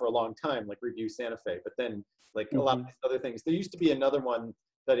around for a long time, like Review Santa Fe, but then a lot of these other things. There used to be another one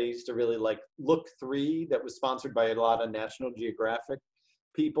that I used to really like, Look 3, that was sponsored by a lot of National Geographic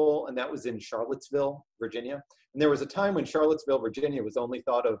people, and that was in Charlottesville, Virginia. And there was a time when Charlottesville, Virginia was only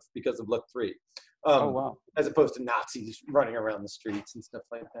thought of because of Look 3. Oh, wow. As opposed to Nazis running around the streets and stuff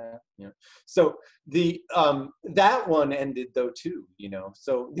like that. So that one ended though too,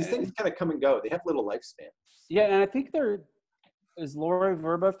 So these things kind of come and go. They have little lifespan. Yeah, and I think is Lori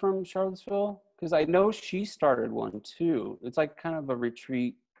Verba from Charlottesville? Because I know she started one too. It's kind of a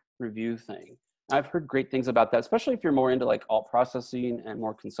retreat review thing. I've heard great things about that, especially if you're more into alt processing and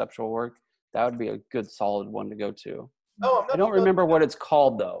more conceptual work. That would be a good solid one to go to. Oh, I don't remember what it's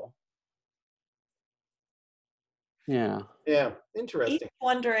called though. Yeah. Yeah. Interesting. Keep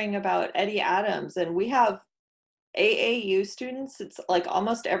wondering about Eddie Adams, and we have AAU students. It's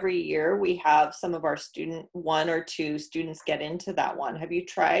almost every year we have some of our one or two students get into that one. Have you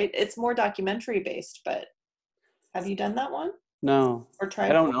tried? It's more documentary based, but have you done that one? No. Or tried?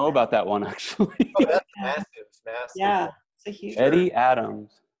 I don't know about that one actually. Oh, that's massive. Yeah. It's a huge. Eddie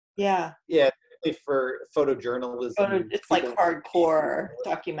Adams. Yeah. Yeah. For photojournalism. It's hardcore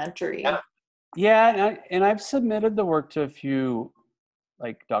documentary. Yeah, and I've submitted the work to a few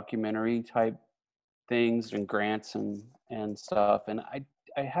documentary type things and grants and stuff, and I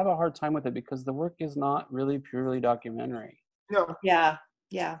have a hard time with it because the work is not really purely documentary. No. Yeah.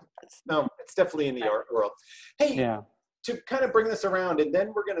 It's definitely in the art world. Hey, yeah. To kind of bring this around, and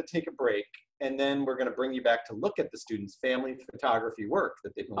then we're going to take a break, and then we're going to bring you back to look at the students' family photography work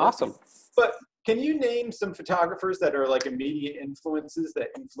that they've been awesome. But can you name some photographers that are immediate influences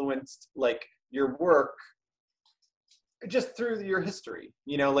that influenced your work just through your history?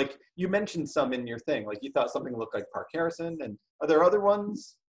 You mentioned some in your thing, you thought something looked like Park Harrison, and are there other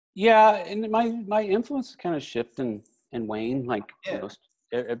ones? Yeah, and my influence kind of shift and wane, most,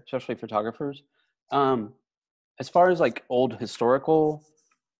 especially photographers. As far as old historical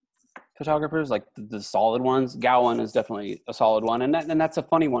photographers, the solid ones, Gowan is definitely a solid one, and that's a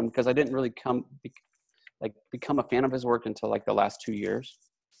funny one because I didn't really become a fan of his work until the last 2 years.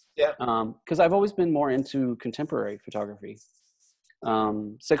 Yeah. Because I've always been more into contemporary photography.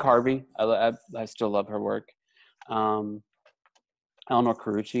 Sig Harvey, I still love her work. Eleanor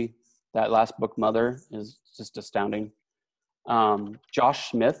Carucci, that last book, Mother, is just astounding.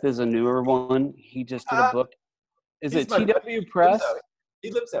 Josh Smith is a newer one. He just did a book. Is it TW Press?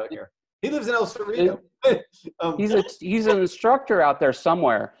 He lives out here. He lives in El Cerrito. He's an instructor out there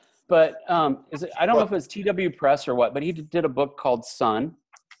somewhere. But I don't know if it's TW Press or what, but he did a book called Son.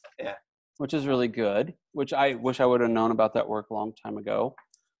 Yeah. Which is really good, which I wish I would have known about that work a long time ago.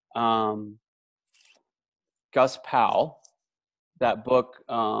 Gus Powell, that book,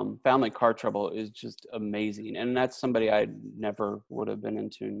 Family Car Trouble, is just amazing. And that's somebody I never would have been in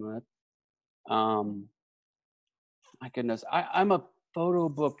tune with. My goodness, I'm a photo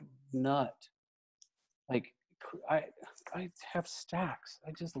book nut. Like, I have stacks.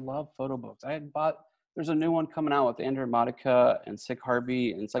 I just love photo books. There's a new one coming out with Andrew Modica and Sick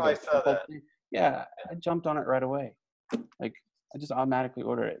Harvey, and it's like I saw that. Yeah, I jumped on it right away. Like, I just automatically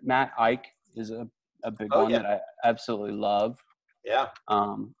ordered it. Matt Ike is a big one that I absolutely love. Yeah.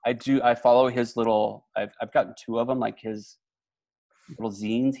 I follow his little, I've gotten 2 of them, like his little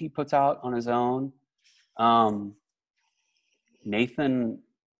zines he puts out on his own. Nathan,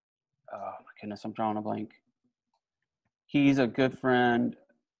 oh my goodness, I'm drawing a blank. He's a good friend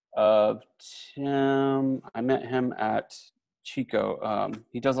of Tim. I met him at Chico.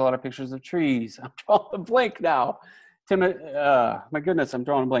 He does a lot of pictures of trees. I'm drawing a blank now. Tim, my goodness, I'm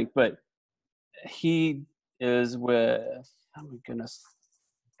drawing a blank. But he is with, oh my goodness.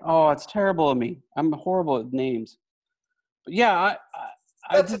 Oh, it's terrible of me. I'm horrible at names. But yeah,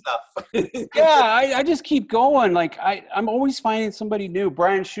 that's enough. Yeah, I just keep going. Like I'm always finding somebody new.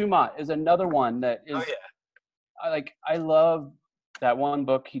 Brian Schumott is another one that is. Oh yeah. I love that one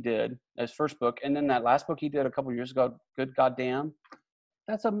book he did, his first book, and then that last book he did a couple years ago. Good goddamn,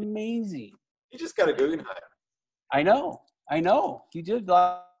 that's amazing. You just got a Guggenheim. I know. He did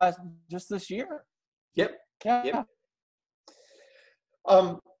just this year. Yep. Yeah. Yep.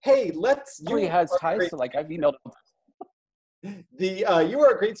 Hey, He has ties to, like, I've emailed him. You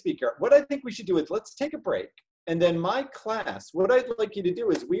are a great speaker. What I think we should do is let's take a break. And then my class, what I'd like you to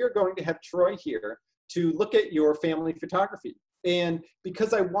do is we are going to have Troy here to look at your family photography. And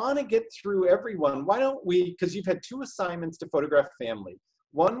because I want to get through everyone, why don't we, because you've had 2 assignments to photograph family.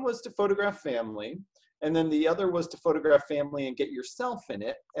 One was to photograph family, and then the other was to photograph family and get yourself in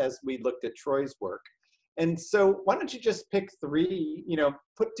it as we looked at Troy's work. And so why don't you just pick 3,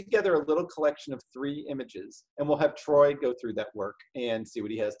 put together a little collection of 3 images, and we'll have Troy go through that work and see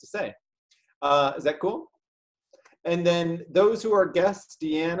what he has to say. Is that cool? And then those who are guests,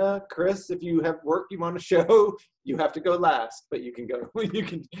 Deanna, Chris, if you have work you want to show, you have to go last, but you can go, you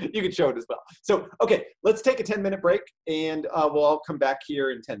can show it as well. So, okay, let's take a 10-minute break, and we'll all come back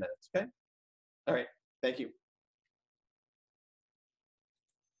here in 10 minutes, okay? All right, thank you.